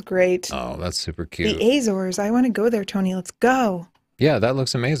 This is great. Oh, that's super cute. The Azores. I want to go there, Tony. Let's go. Yeah, that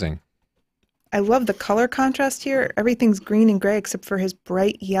looks amazing. I love the color contrast here. Everything's green and gray except for his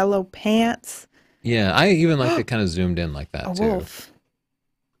bright yellow pants. Yeah, I even like it kind of zoomed in like that A too. wolf.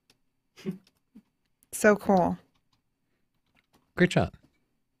 So cool. Great shot.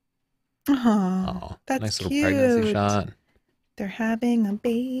 Oh, Oh, that's nice little cute. pregnancy shot. They're having a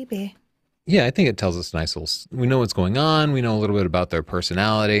baby. Yeah, I think it tells us nice little. We know what's going on. We know a little bit about their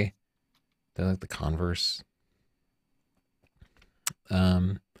personality. They like the Converse.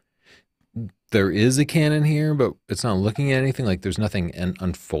 There is a cannon here, but it's not looking at anything. Like there's nothing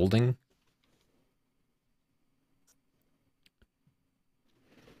unfolding.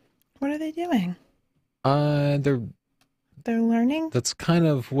 What are they doing? They're. They're learning? That's kind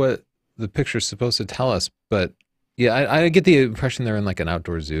of what the picture's supposed to tell us. But yeah, I get the impression they're in like an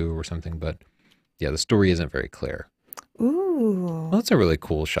outdoor zoo or something. But yeah, the story isn't very clear. Ooh. Well, that's a really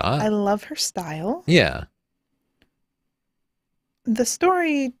cool shot. I love her style. Yeah. The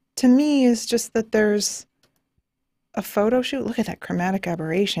story to me is just that there's a photo shoot. Look at that chromatic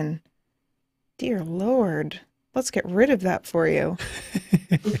aberration. Dear Lord. Let's get rid of that for you.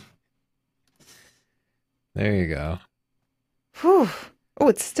 There you go. Whew. Oh,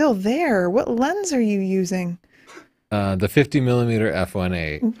 it's still there. What lens are you using? The 50 millimeter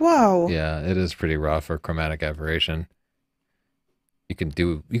f1.8. Whoa. Yeah, it is pretty rough for chromatic aberration. You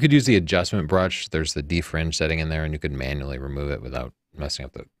could use the adjustment brush. There's the defringe setting in there, and you could manually remove it without messing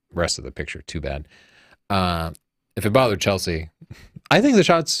up the rest of the picture too bad. If it bothered Chelsea, I think the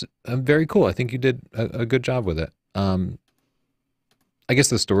shot's very cool. I think you did a good job with it. I guess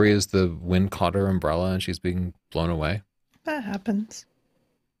the story is the wind caught her umbrella and she's being blown away. That happens.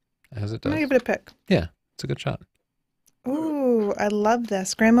 As it I'm does. gonna give it a pick. Yeah, it's a good shot. Ooh, I love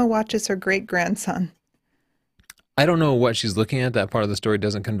this. Grandma watches her great-grandson. I don't know what she's looking at. That part of the story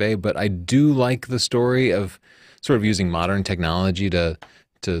doesn't convey, but I do like the story of sort of using modern technology to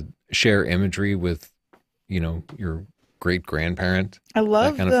share imagery with, your great grandparent. I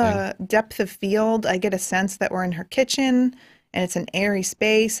love kind of the depth of field. I get a sense that we're in her kitchen and it's an airy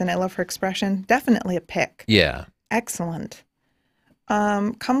space, and I love her expression. Definitely a pick. Yeah. Excellent.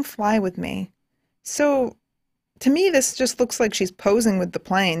 Come fly with me. So to me, this just looks like she's posing with the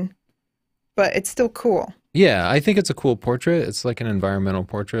plane, but it's still cool. Yeah, I think it's a cool portrait. It's like an environmental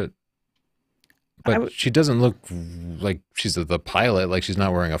portrait. But she doesn't look like she's the pilot, like she's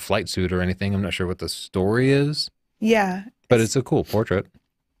not wearing a flight suit or anything. I'm not sure what the story is. Yeah. But it's a cool portrait.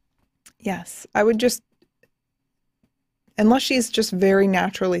 Yes. I would just, unless she's just very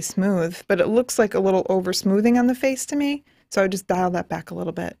naturally smooth, but it looks like a little over smoothing on the face to me. So I would just dial that back a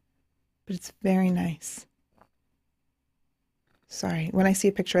little bit. But it's very nice. Sorry. When I see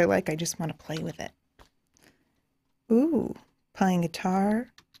a picture I like, I just want to play with it. Ooh, playing guitar.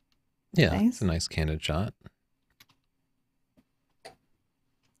 Yeah, Nice. it's a nice candid shot.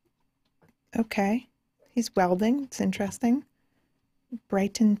 Okay. He's welding. It's interesting.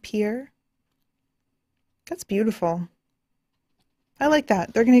 Brighton Pier. That's beautiful. I like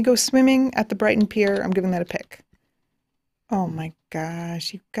that. They're going to go swimming at the Brighton Pier. I'm giving that a pick. Oh my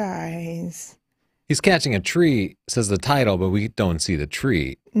gosh, you guys. He's catching a tree, says the title, but we don't see the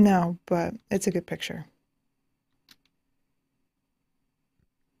tree. No, but it's a good picture.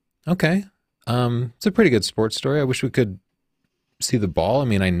 Okay. It's a pretty good sports story. I wish we could see the ball. I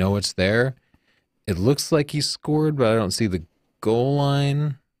mean, I know it's there. It looks like he scored, but I don't see the goal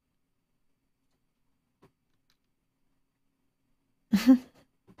line.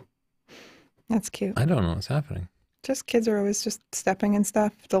 That's cute. I don't know what's happening. Just kids are always just stepping in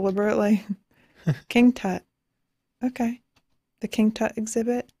stuff deliberately. King Tut. Okay. The King Tut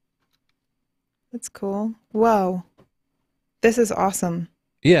exhibit. That's cool. Whoa. This is awesome.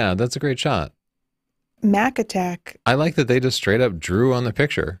 Yeah, that's a great shot. Mac Attack. I like that they just straight up drew on the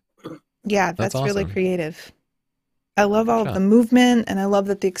picture. Yeah, that's really awesome. creative. I love all of Shot. the movement, and I love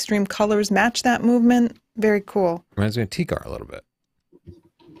that the extreme colors match that movement. Very cool. Reminds me of T-Car a little bit.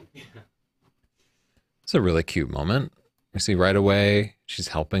 It's a really cute moment. You see right away, she's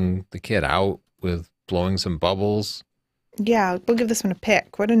helping the kid out with blowing some bubbles. Yeah, we'll give this one a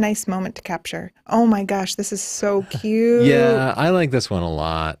pick. What a nice moment to capture. Oh my gosh, this is so cute. Yeah, I like this one a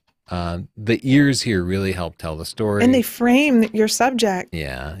lot. The ears here really help tell the story. And they frame your subject.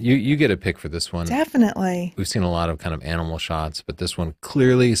 Yeah, you get a pick for this one. Definitely. We've seen a lot of kind of animal shots, but this one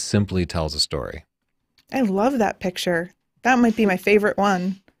clearly simply tells a story. I love that picture. That might be my favorite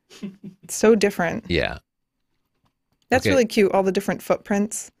one. It's so different. Yeah. That's Okay. really cute, all the different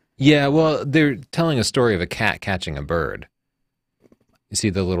footprints. Yeah, well, they're telling a story of a cat catching a bird. You see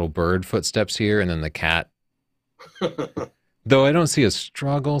the little bird footsteps here, and then the cat. Though I don't see a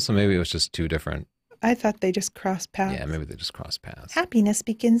struggle, so maybe it was just two different. I thought they just crossed paths. Yeah, maybe they just crossed paths. Happiness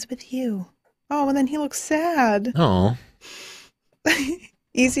begins with you. Oh, and then he looks sad. Oh,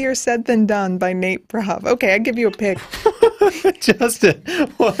 Easier said than done by Nate Brav. Okay, I give you a pick. Justin,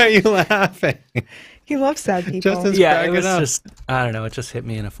 why are you laughing? He loves sad people. Justin's Yeah, it cracking was up. just, I don't know, it just hit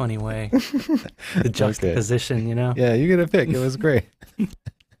me in a funny way. The juxtaposition, you know? Yeah, you get a pick. It was great.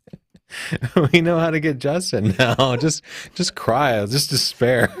 We know how to get Justin now. Just cry. Just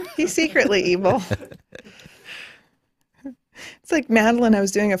despair. He's secretly evil. It's like Madeline. I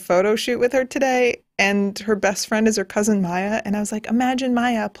was doing a photo shoot with her today, and her best friend is her cousin Maya. And I was like, imagine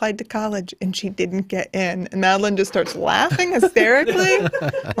Maya applied to college and she didn't get in. And Madeline just starts laughing hysterically.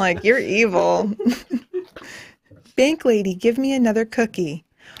 I'm like, you're evil. Bank lady, give me another cookie.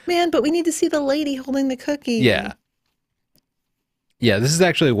 Man, but we need to see the lady holding the cookie. Yeah. Yeah, this is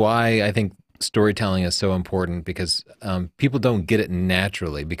actually why I think storytelling is so important, because people don't get it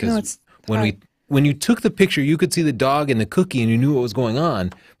naturally. Because No, it's when hard. when you took the picture, you could see the dog and the cookie and you knew what was going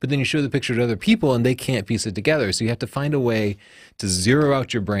on. But then you show the picture to other people and they can't piece it together. So you have to find a way to zero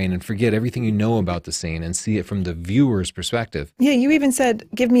out your brain and forget everything you know about the scene and see it from the viewer's perspective. Yeah, you even said,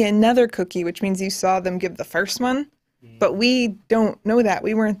 give me another cookie, which means you saw them give the first one. But we don't know that.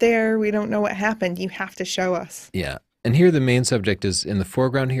 We weren't there. We don't know what happened. You have to show us. Yeah. And here the main subject is in the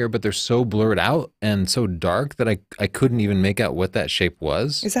foreground here, but they're so blurred out and so dark that I couldn't even make out what that shape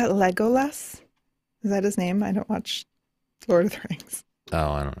was. Is that Legolas? Is that his name? I don't watch Lord of the Rings.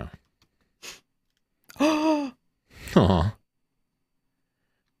 Oh, I don't know. Oh, Aw.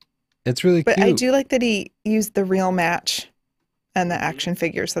 It's really but cute. I do like that he used the real match and the action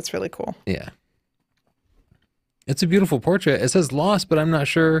figures. That's really cool. Yeah. It's a beautiful portrait. It says lost, but I'm not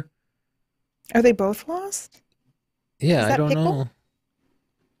sure. Are they both lost? Yeah, Is I that don't Pickle? know.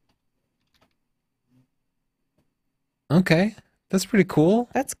 Okay. That's pretty cool.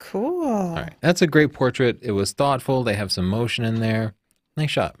 That's cool. All right. That's a great portrait. It was thoughtful. They have some motion in there.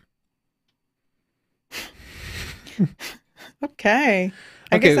 Nice shot. Okay.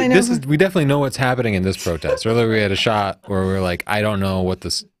 I Okay, guess I know. we definitely know what's happening in this protest. Earlier we had a shot where we were like, I don't know what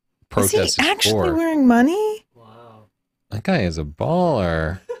this Is protest he is actually for. wearing money? Wow. That guy is a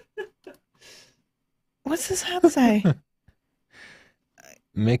baller. What's this hat say?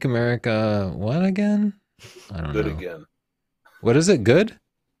 Make America what again? I don't Good know. again. What is it? Good?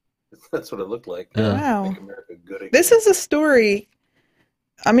 That's what it looked like. Yeah. Wow. Make America good again. This is a story.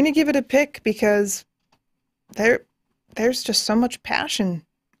 I'm going to give it a pick because there's just so much passion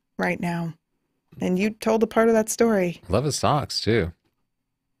right now. And you told a part of that story. Love his socks too.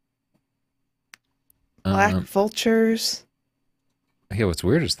 Black vultures. Yeah, what's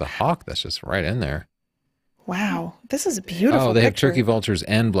weird is the hawk that's just right in there. Wow. This is a beautiful Oh, they have picture. turkey vultures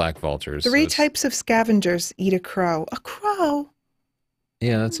and black vultures. Three so it's- types of scavengers eat a crow. A crow?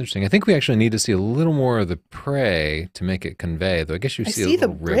 Yeah, that's interesting. I think we actually need to see a little more of the prey to make it convey, though I guess you I see, see the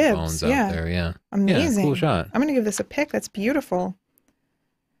the little rib ribs, bones yeah. out there. Yeah. Amazing. Yeah, cool shot. I'm going to give this a pick. That's beautiful.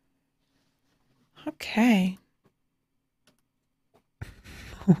 Okay.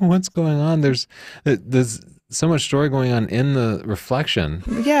 What's going on? There's so much story going on in the reflection.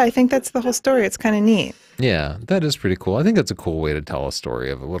 Yeah, I think that's the whole story. It's kind of neat. Yeah, that is pretty cool. I think that's a cool way to tell a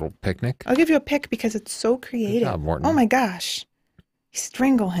story of a little picnic. I'll give you a pick because it's so creative. job, Morton. Oh my gosh.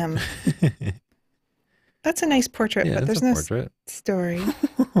 Strangle him. That's a nice portrait, Yeah, but that's there's a no portrait. story.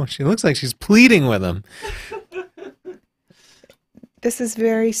 She looks like she's pleading with him. This is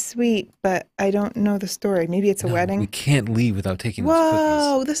very sweet, but I don't know the story. Maybe it's a No, wedding. We can't leave without taking those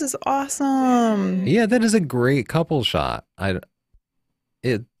Whoa, this is awesome. cookies. Yeah, that is a great couple shot.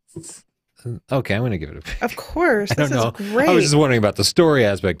 It's okay. I'm gonna give it a pick. Of course. I don't This know. is great. I was just wondering about the story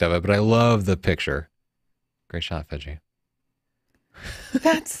aspect of it, but I love the picture. Great shot, Veggie.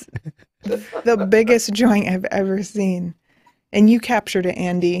 That's the biggest joint I've ever seen. And you captured it,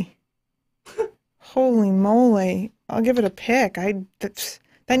 Andy. Holy moly. I'll give it a pick.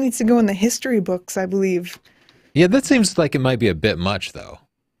 That needs to go in the history books, I believe. Yeah, that seems like it might be a bit much, though.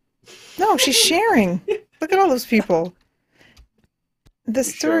 No, she's sharing. Look at all those people. The You're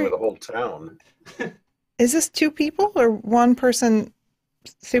sharing story, with the whole town. is this two people or one person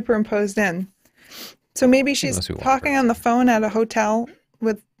superimposed in? So maybe she's must be one talking on the phone at a hotel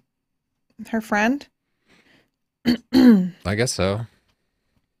with her friend. I guess so.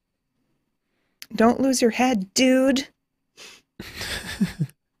 Don't lose your head, dude.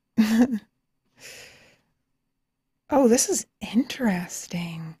 Oh, this is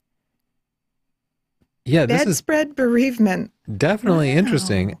interesting. Yeah, this is Bedspread bereavement. definitely Wow.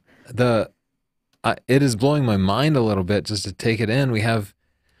 interesting. It is blowing my mind a little bit just to take it in. We have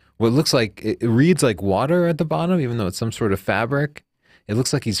what looks like it reads like water at the bottom, even though it's some sort of fabric. It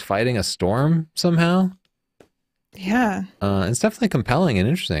looks like he's fighting a storm somehow. Yeah, It's definitely compelling and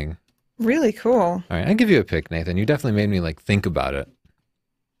interesting. really cool. All right, I'll give you a pick, Nathan. You definitely made me like think about it.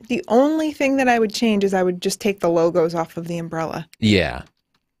 The only thing that I would change is I would just take the logos off of the umbrella. Yeah.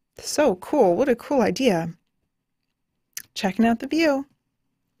 So cool. What a cool idea. Checking out the view.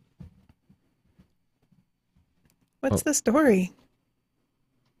 What's the story?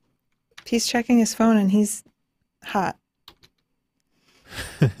 He's checking his phone and he's hot.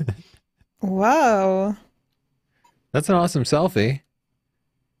 Whoa. That's an awesome selfie.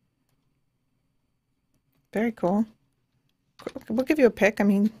 Very cool. We'll give you a pick. I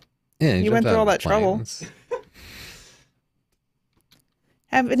mean, Yeah, You jumped went through out all of the that trouble. planes.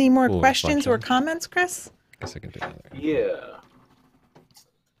 have any more Cool questions or reflection. comments, Chris? Guess I can do another. Yeah.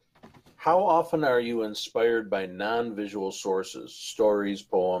 How often are you inspired by non-visual sources, stories,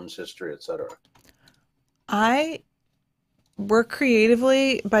 poems, history, etc.? I work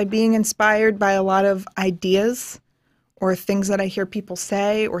creatively by being inspired by a lot of ideas or things that I hear people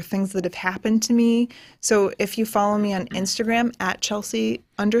say or things that have happened to me. So if you follow me on Instagram at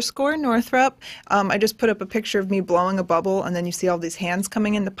Chelsea_Northrup, I just put up a picture of me blowing a bubble and then you see all these hands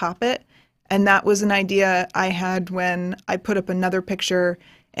coming in to pop it. And that was an idea I had when I put up another picture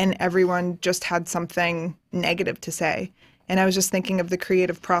and everyone just had something negative to say. And I was just thinking of the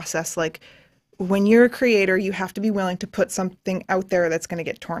creative process. Like when you're a creator, you have to be willing to put something out there that's going to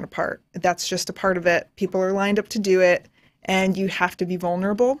get torn apart. That's just a part of it. People are lined up to do it, and you have to be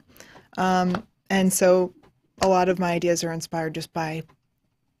vulnerable. And so a lot of my ideas are inspired just by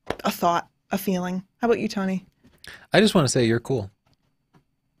a thought, a feeling. How about you, Tony? I just want to say you're cool.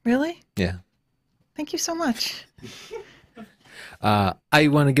 Really? Yeah. Thank you so much. I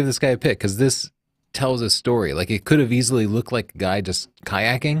want to give this guy a pick because this tells a story. Like it could have easily looked like a guy just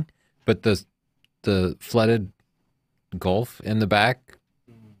kayaking, but the flooded Gulf in the back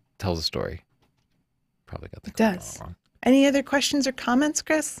tells a story. Probably got the It does. wrong. Any other questions or comments,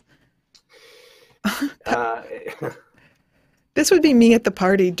 Chris? This would be me at the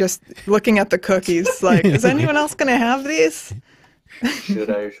party just looking at the cookies. Like, is anyone else going to have these? Should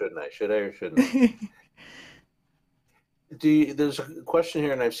I or shouldn't I? Should I or shouldn't I? There's a question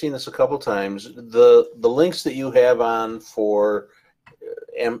here, and I've seen this a couple times. The links that you have on for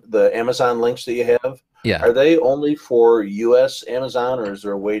the Amazon links that you have, Yeah. are they only for U.S. Amazon, or is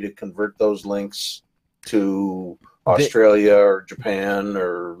there a way to convert those links to Australia or Japan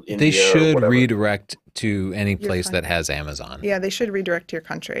or India? They should or whatever? redirect to any place fine. that has Amazon. Yeah, they should redirect to your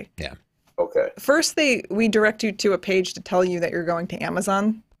country. Yeah. Okay. First, we direct you to a page to tell you that you're going to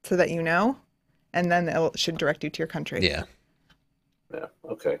Amazon so that you know, and then it should direct you to your country. Yeah. Yeah.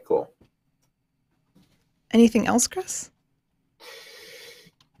 Okay. Cool. Anything else, Chris?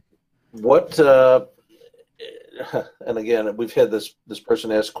 What? And again, we've had this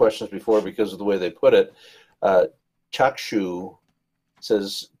person ask questions before because of the way they put it. Chakshu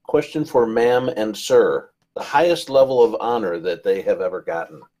says, "Question for ma'am and sir: the highest level of honor that they have ever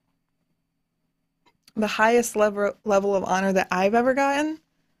gotten." The highest level of honor that I've ever gotten?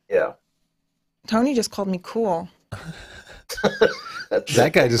 Yeah. Tony just called me cool.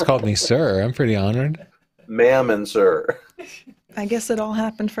 That guy just called me sir. I'm pretty honored. Ma'am and sir. I guess it all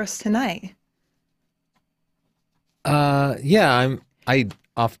happened for us tonight. Yeah, I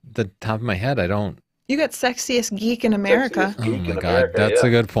off the top of my head, I don't. You got sexiest geek in America. Sexiest geek Oh my in God, America, that's yeah.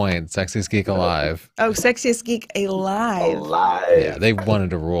 a good point. Sexiest geek alive. Oh, sexiest geek alive. Alive. Yeah, they wanted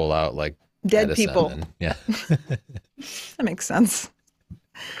to roll out like Dead Edison people. and- yeah. That makes sense.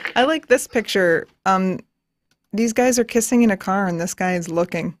 I like this picture. These guys are kissing in a car and this guy is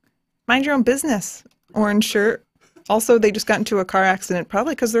looking. Mind your own business. Orange shirt. Also, they just got into a car accident,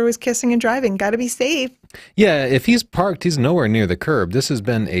 probably because they're always kissing and driving. Got to be safe. Yeah, if he's parked, he's nowhere near the curb. This has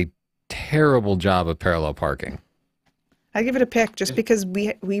been a terrible job of parallel parking. I give it a pick just because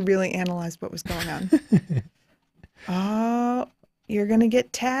we really analyzed what was going on. Oh, you're going to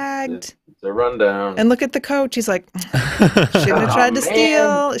get tagged. It's a rundown. And look at the coach. He's like, shouldn't have tried to man.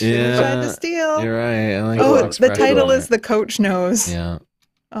 steal. Shouldn't have Yeah, tried to steal. You're right. I like Oh, that the expression. title is The Coach Knows. Yeah,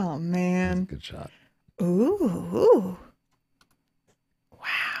 Oh, man. good shot. Ooh. Wow.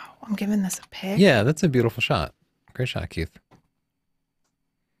 I'm giving this a pick. Yeah, that's a beautiful shot. Great shot, Keith.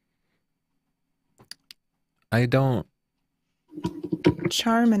 I don't.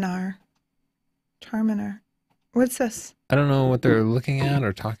 Charminar. What's this? I don't know what they're looking at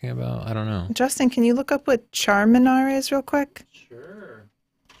or talking about. I don't know. Justin, can you look up what Charminar is real quick? Sure.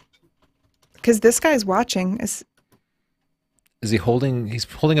 Because this guy's watching. Is he holding? He's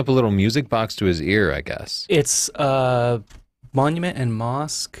holding up a little music box to his ear, I guess. It's a monument and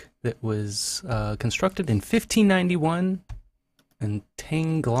mosque that was constructed in 1591 in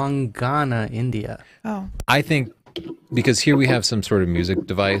Telangana, India. Oh, I think because here we have some sort of music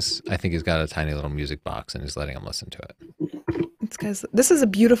device. I think he's got a tiny little music box and he's letting him listen to it. it's because this is a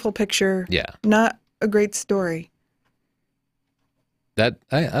beautiful picture. Yeah, Not a great story. that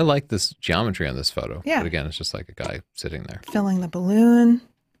I like this geometry on this photo. Yeah. But again, it's just like a guy sitting there. Filling the balloon.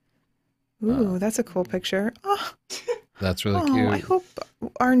 Ooh, that's a cool picture. Oh, That's really I cute. hope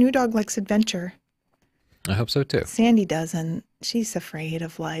our new dog likes adventure. I hope so too. Sandy doesn't. She's afraid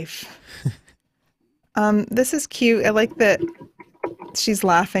of life. This is cute. I like that she's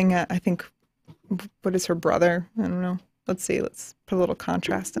laughing at, I think, what is her brother? I don't know. Let's see. Let's put a little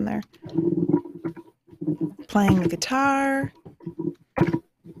contrast in there. Playing the guitar.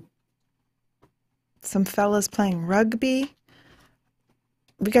 Some fellas playing rugby.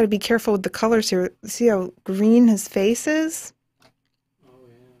 We got to be careful with the colors here. See how green his face is?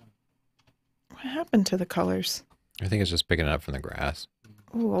 What happened to the colors? I think it's just picking it up from the grass.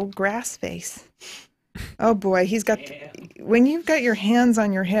 Ooh, old grass face. Oh boy, he's got. When you've got your hands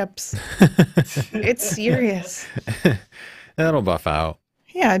on your hips, it's serious. That'll buff out.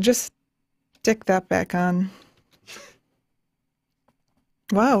 Yeah, just stick that back on.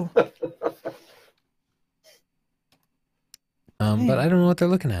 Wow. But I don't know what they're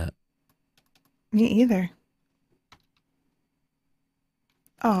looking at. Me either.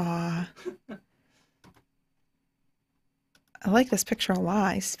 Aw. I like this picture a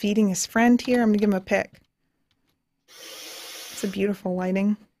lot. He's feeding his friend here. I'm going to give him a pic. It's a beautiful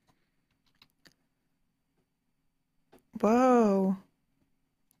lighting. Whoa.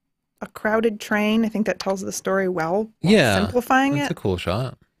 A crowded train. I think that tells the story well. Yeah. Simplifying That's it. a cool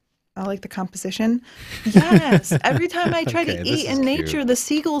shot. I like the composition. Yes. Every time I try Okay, to this eat is in nature, cute. the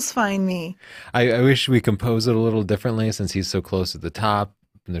seagulls find me. I wish we composed it a little differently since he's so close at the top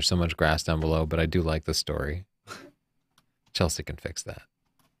and there's so much grass down below, but I do like the story. Chelsea can fix that.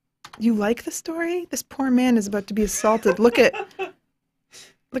 You like the story? This poor man is about to be assaulted. Look at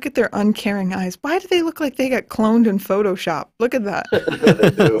their uncaring eyes. Why do they look like they got cloned in Photoshop? Look at that. They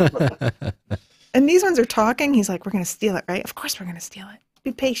do. And these ones are talking. He's like, we're going to steal it, right? Of course we're going to steal it.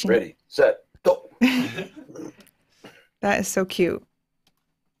 Be patient. Ready, set, go. That is so cute.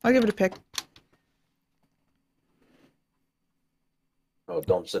 I'll give it a pick. Oh,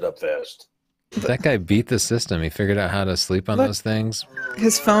 don't sit up fast. That guy beat the system. He figured out how to sleep on Look. those things.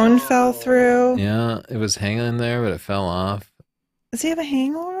 His phone fell through. Yeah, it was hanging there, but it fell off. Does he have a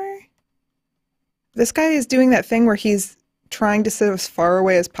hangover? This guy is doing that thing where he's trying to sit as far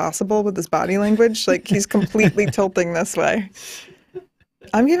away as possible with his body language. Like he's completely tilting this way.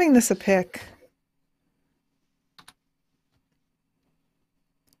 I'm giving this a pick.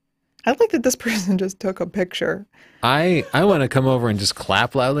 I like that this person just took a picture. I want to come over and just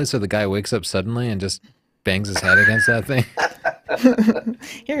clap loudly so the guy wakes up suddenly and just bangs his head against that thing.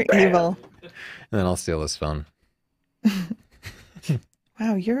 You're evil. And then I'll steal his phone.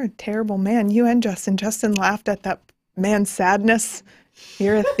 Wow, you're a terrible man. You and Justin. Justin laughed at that man's sadness.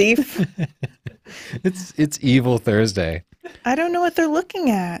 You're a thief. It's Evil Thursday. I don't know what they're looking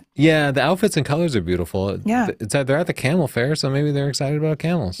at. Yeah, the outfits and colors are beautiful. Yeah. They're at the camel fair, so maybe they're excited about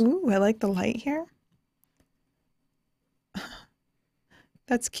camels. Ooh, I like the light here.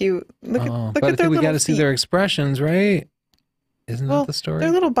 That's cute. Look But at I their think we got little to see feet. their expressions, right? Isn't Well, that the story?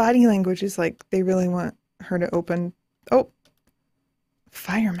 their little body language is like they really want her to open. Oh,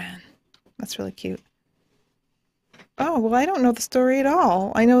 fireman. That's really cute. Oh, well, I don't know the story at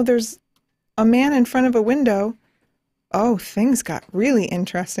all. I know there's a man in front of a window. Oh, things got really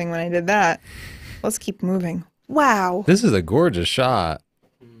interesting when I did that. Let's keep moving. Wow. This is a gorgeous shot.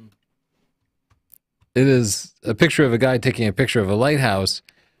 It is a picture of a guy taking a picture of a lighthouse,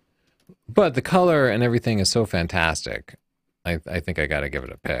 but the color and everything is so fantastic. I think I got to give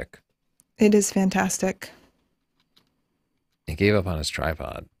it a pick. It is fantastic. He gave up on his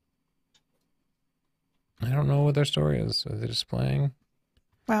tripod. I don't know what their story is. Are they just playing?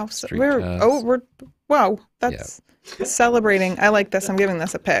 Wow. So Street wow. That's celebrating. I like this. I'm giving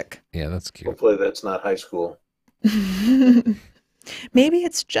this a pick. Yeah, that's cute. Hopefully that's not high school. Maybe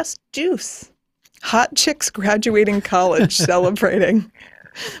it's just juice. Hot chicks graduating college celebrating.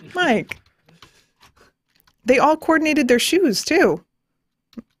 Mike. They all coordinated their shoes too.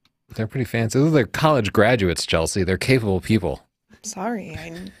 They're pretty fancy. They're college graduates, Chelsea. They're capable people. Sorry,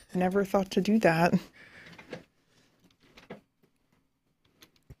 I never thought to do that.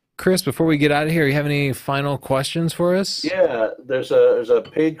 Chris, before we get out of here, you have any final questions for us? Yeah, there's a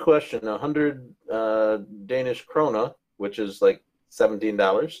paid question, 100 Danish krona, which is like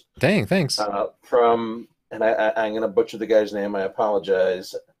 $17. Dang, thanks. From, and I'm going to butcher the guy's name. I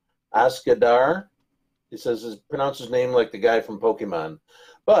apologize. Askadar. He says he pronounces his name like the guy from Pokemon,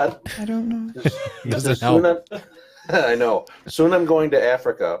 but I don't know. Doesn't soon help. I know. Soon I'm going to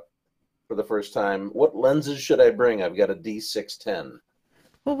Africa for the first time. What lenses should I bring? I've got a D610.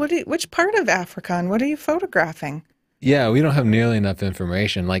 Well, which part of Africa and what are you photographing? Yeah, we don't have nearly enough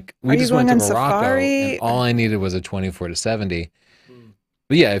information. Like we Are you just went to going on Morocco, safari? and all I needed was a 24-70.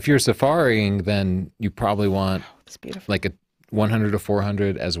 But yeah, if you're safariing, then you probably want It's beautiful. like a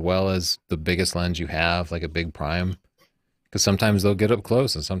 100-400 as well as the biggest lens you have, like a big prime, because sometimes they'll get up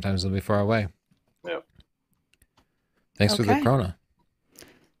close and sometimes they'll be far away. Yeah. Thanks for the Okay. Krona.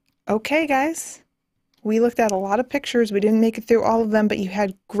 Okay, guys. We looked at a lot of pictures. We didn't make it through all of them, but you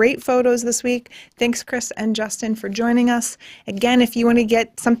had great photos this week. Thanks, Chris and Justin, for joining us. Again, if you want to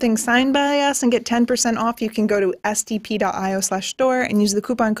get something signed by us and get 10% off, you can go to stp.io/store and use the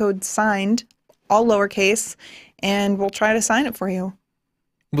coupon code SIGNED, all lowercase, and we'll try to sign it for you.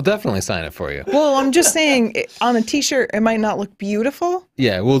 We'll definitely sign it for you. Well, I'm just saying, on a T-shirt, it might not look beautiful,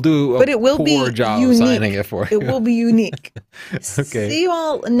 Yeah, we'll do a but it will be poor job unique. signing it for you. It will be unique. Okay. See you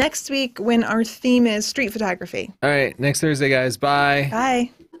all next week when our theme is street photography. All right, next Thursday, guys. Bye.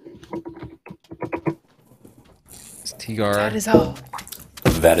 Bye. It's T-Gar. That is all.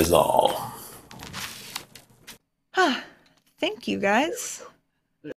 That is all. Thank you, guys.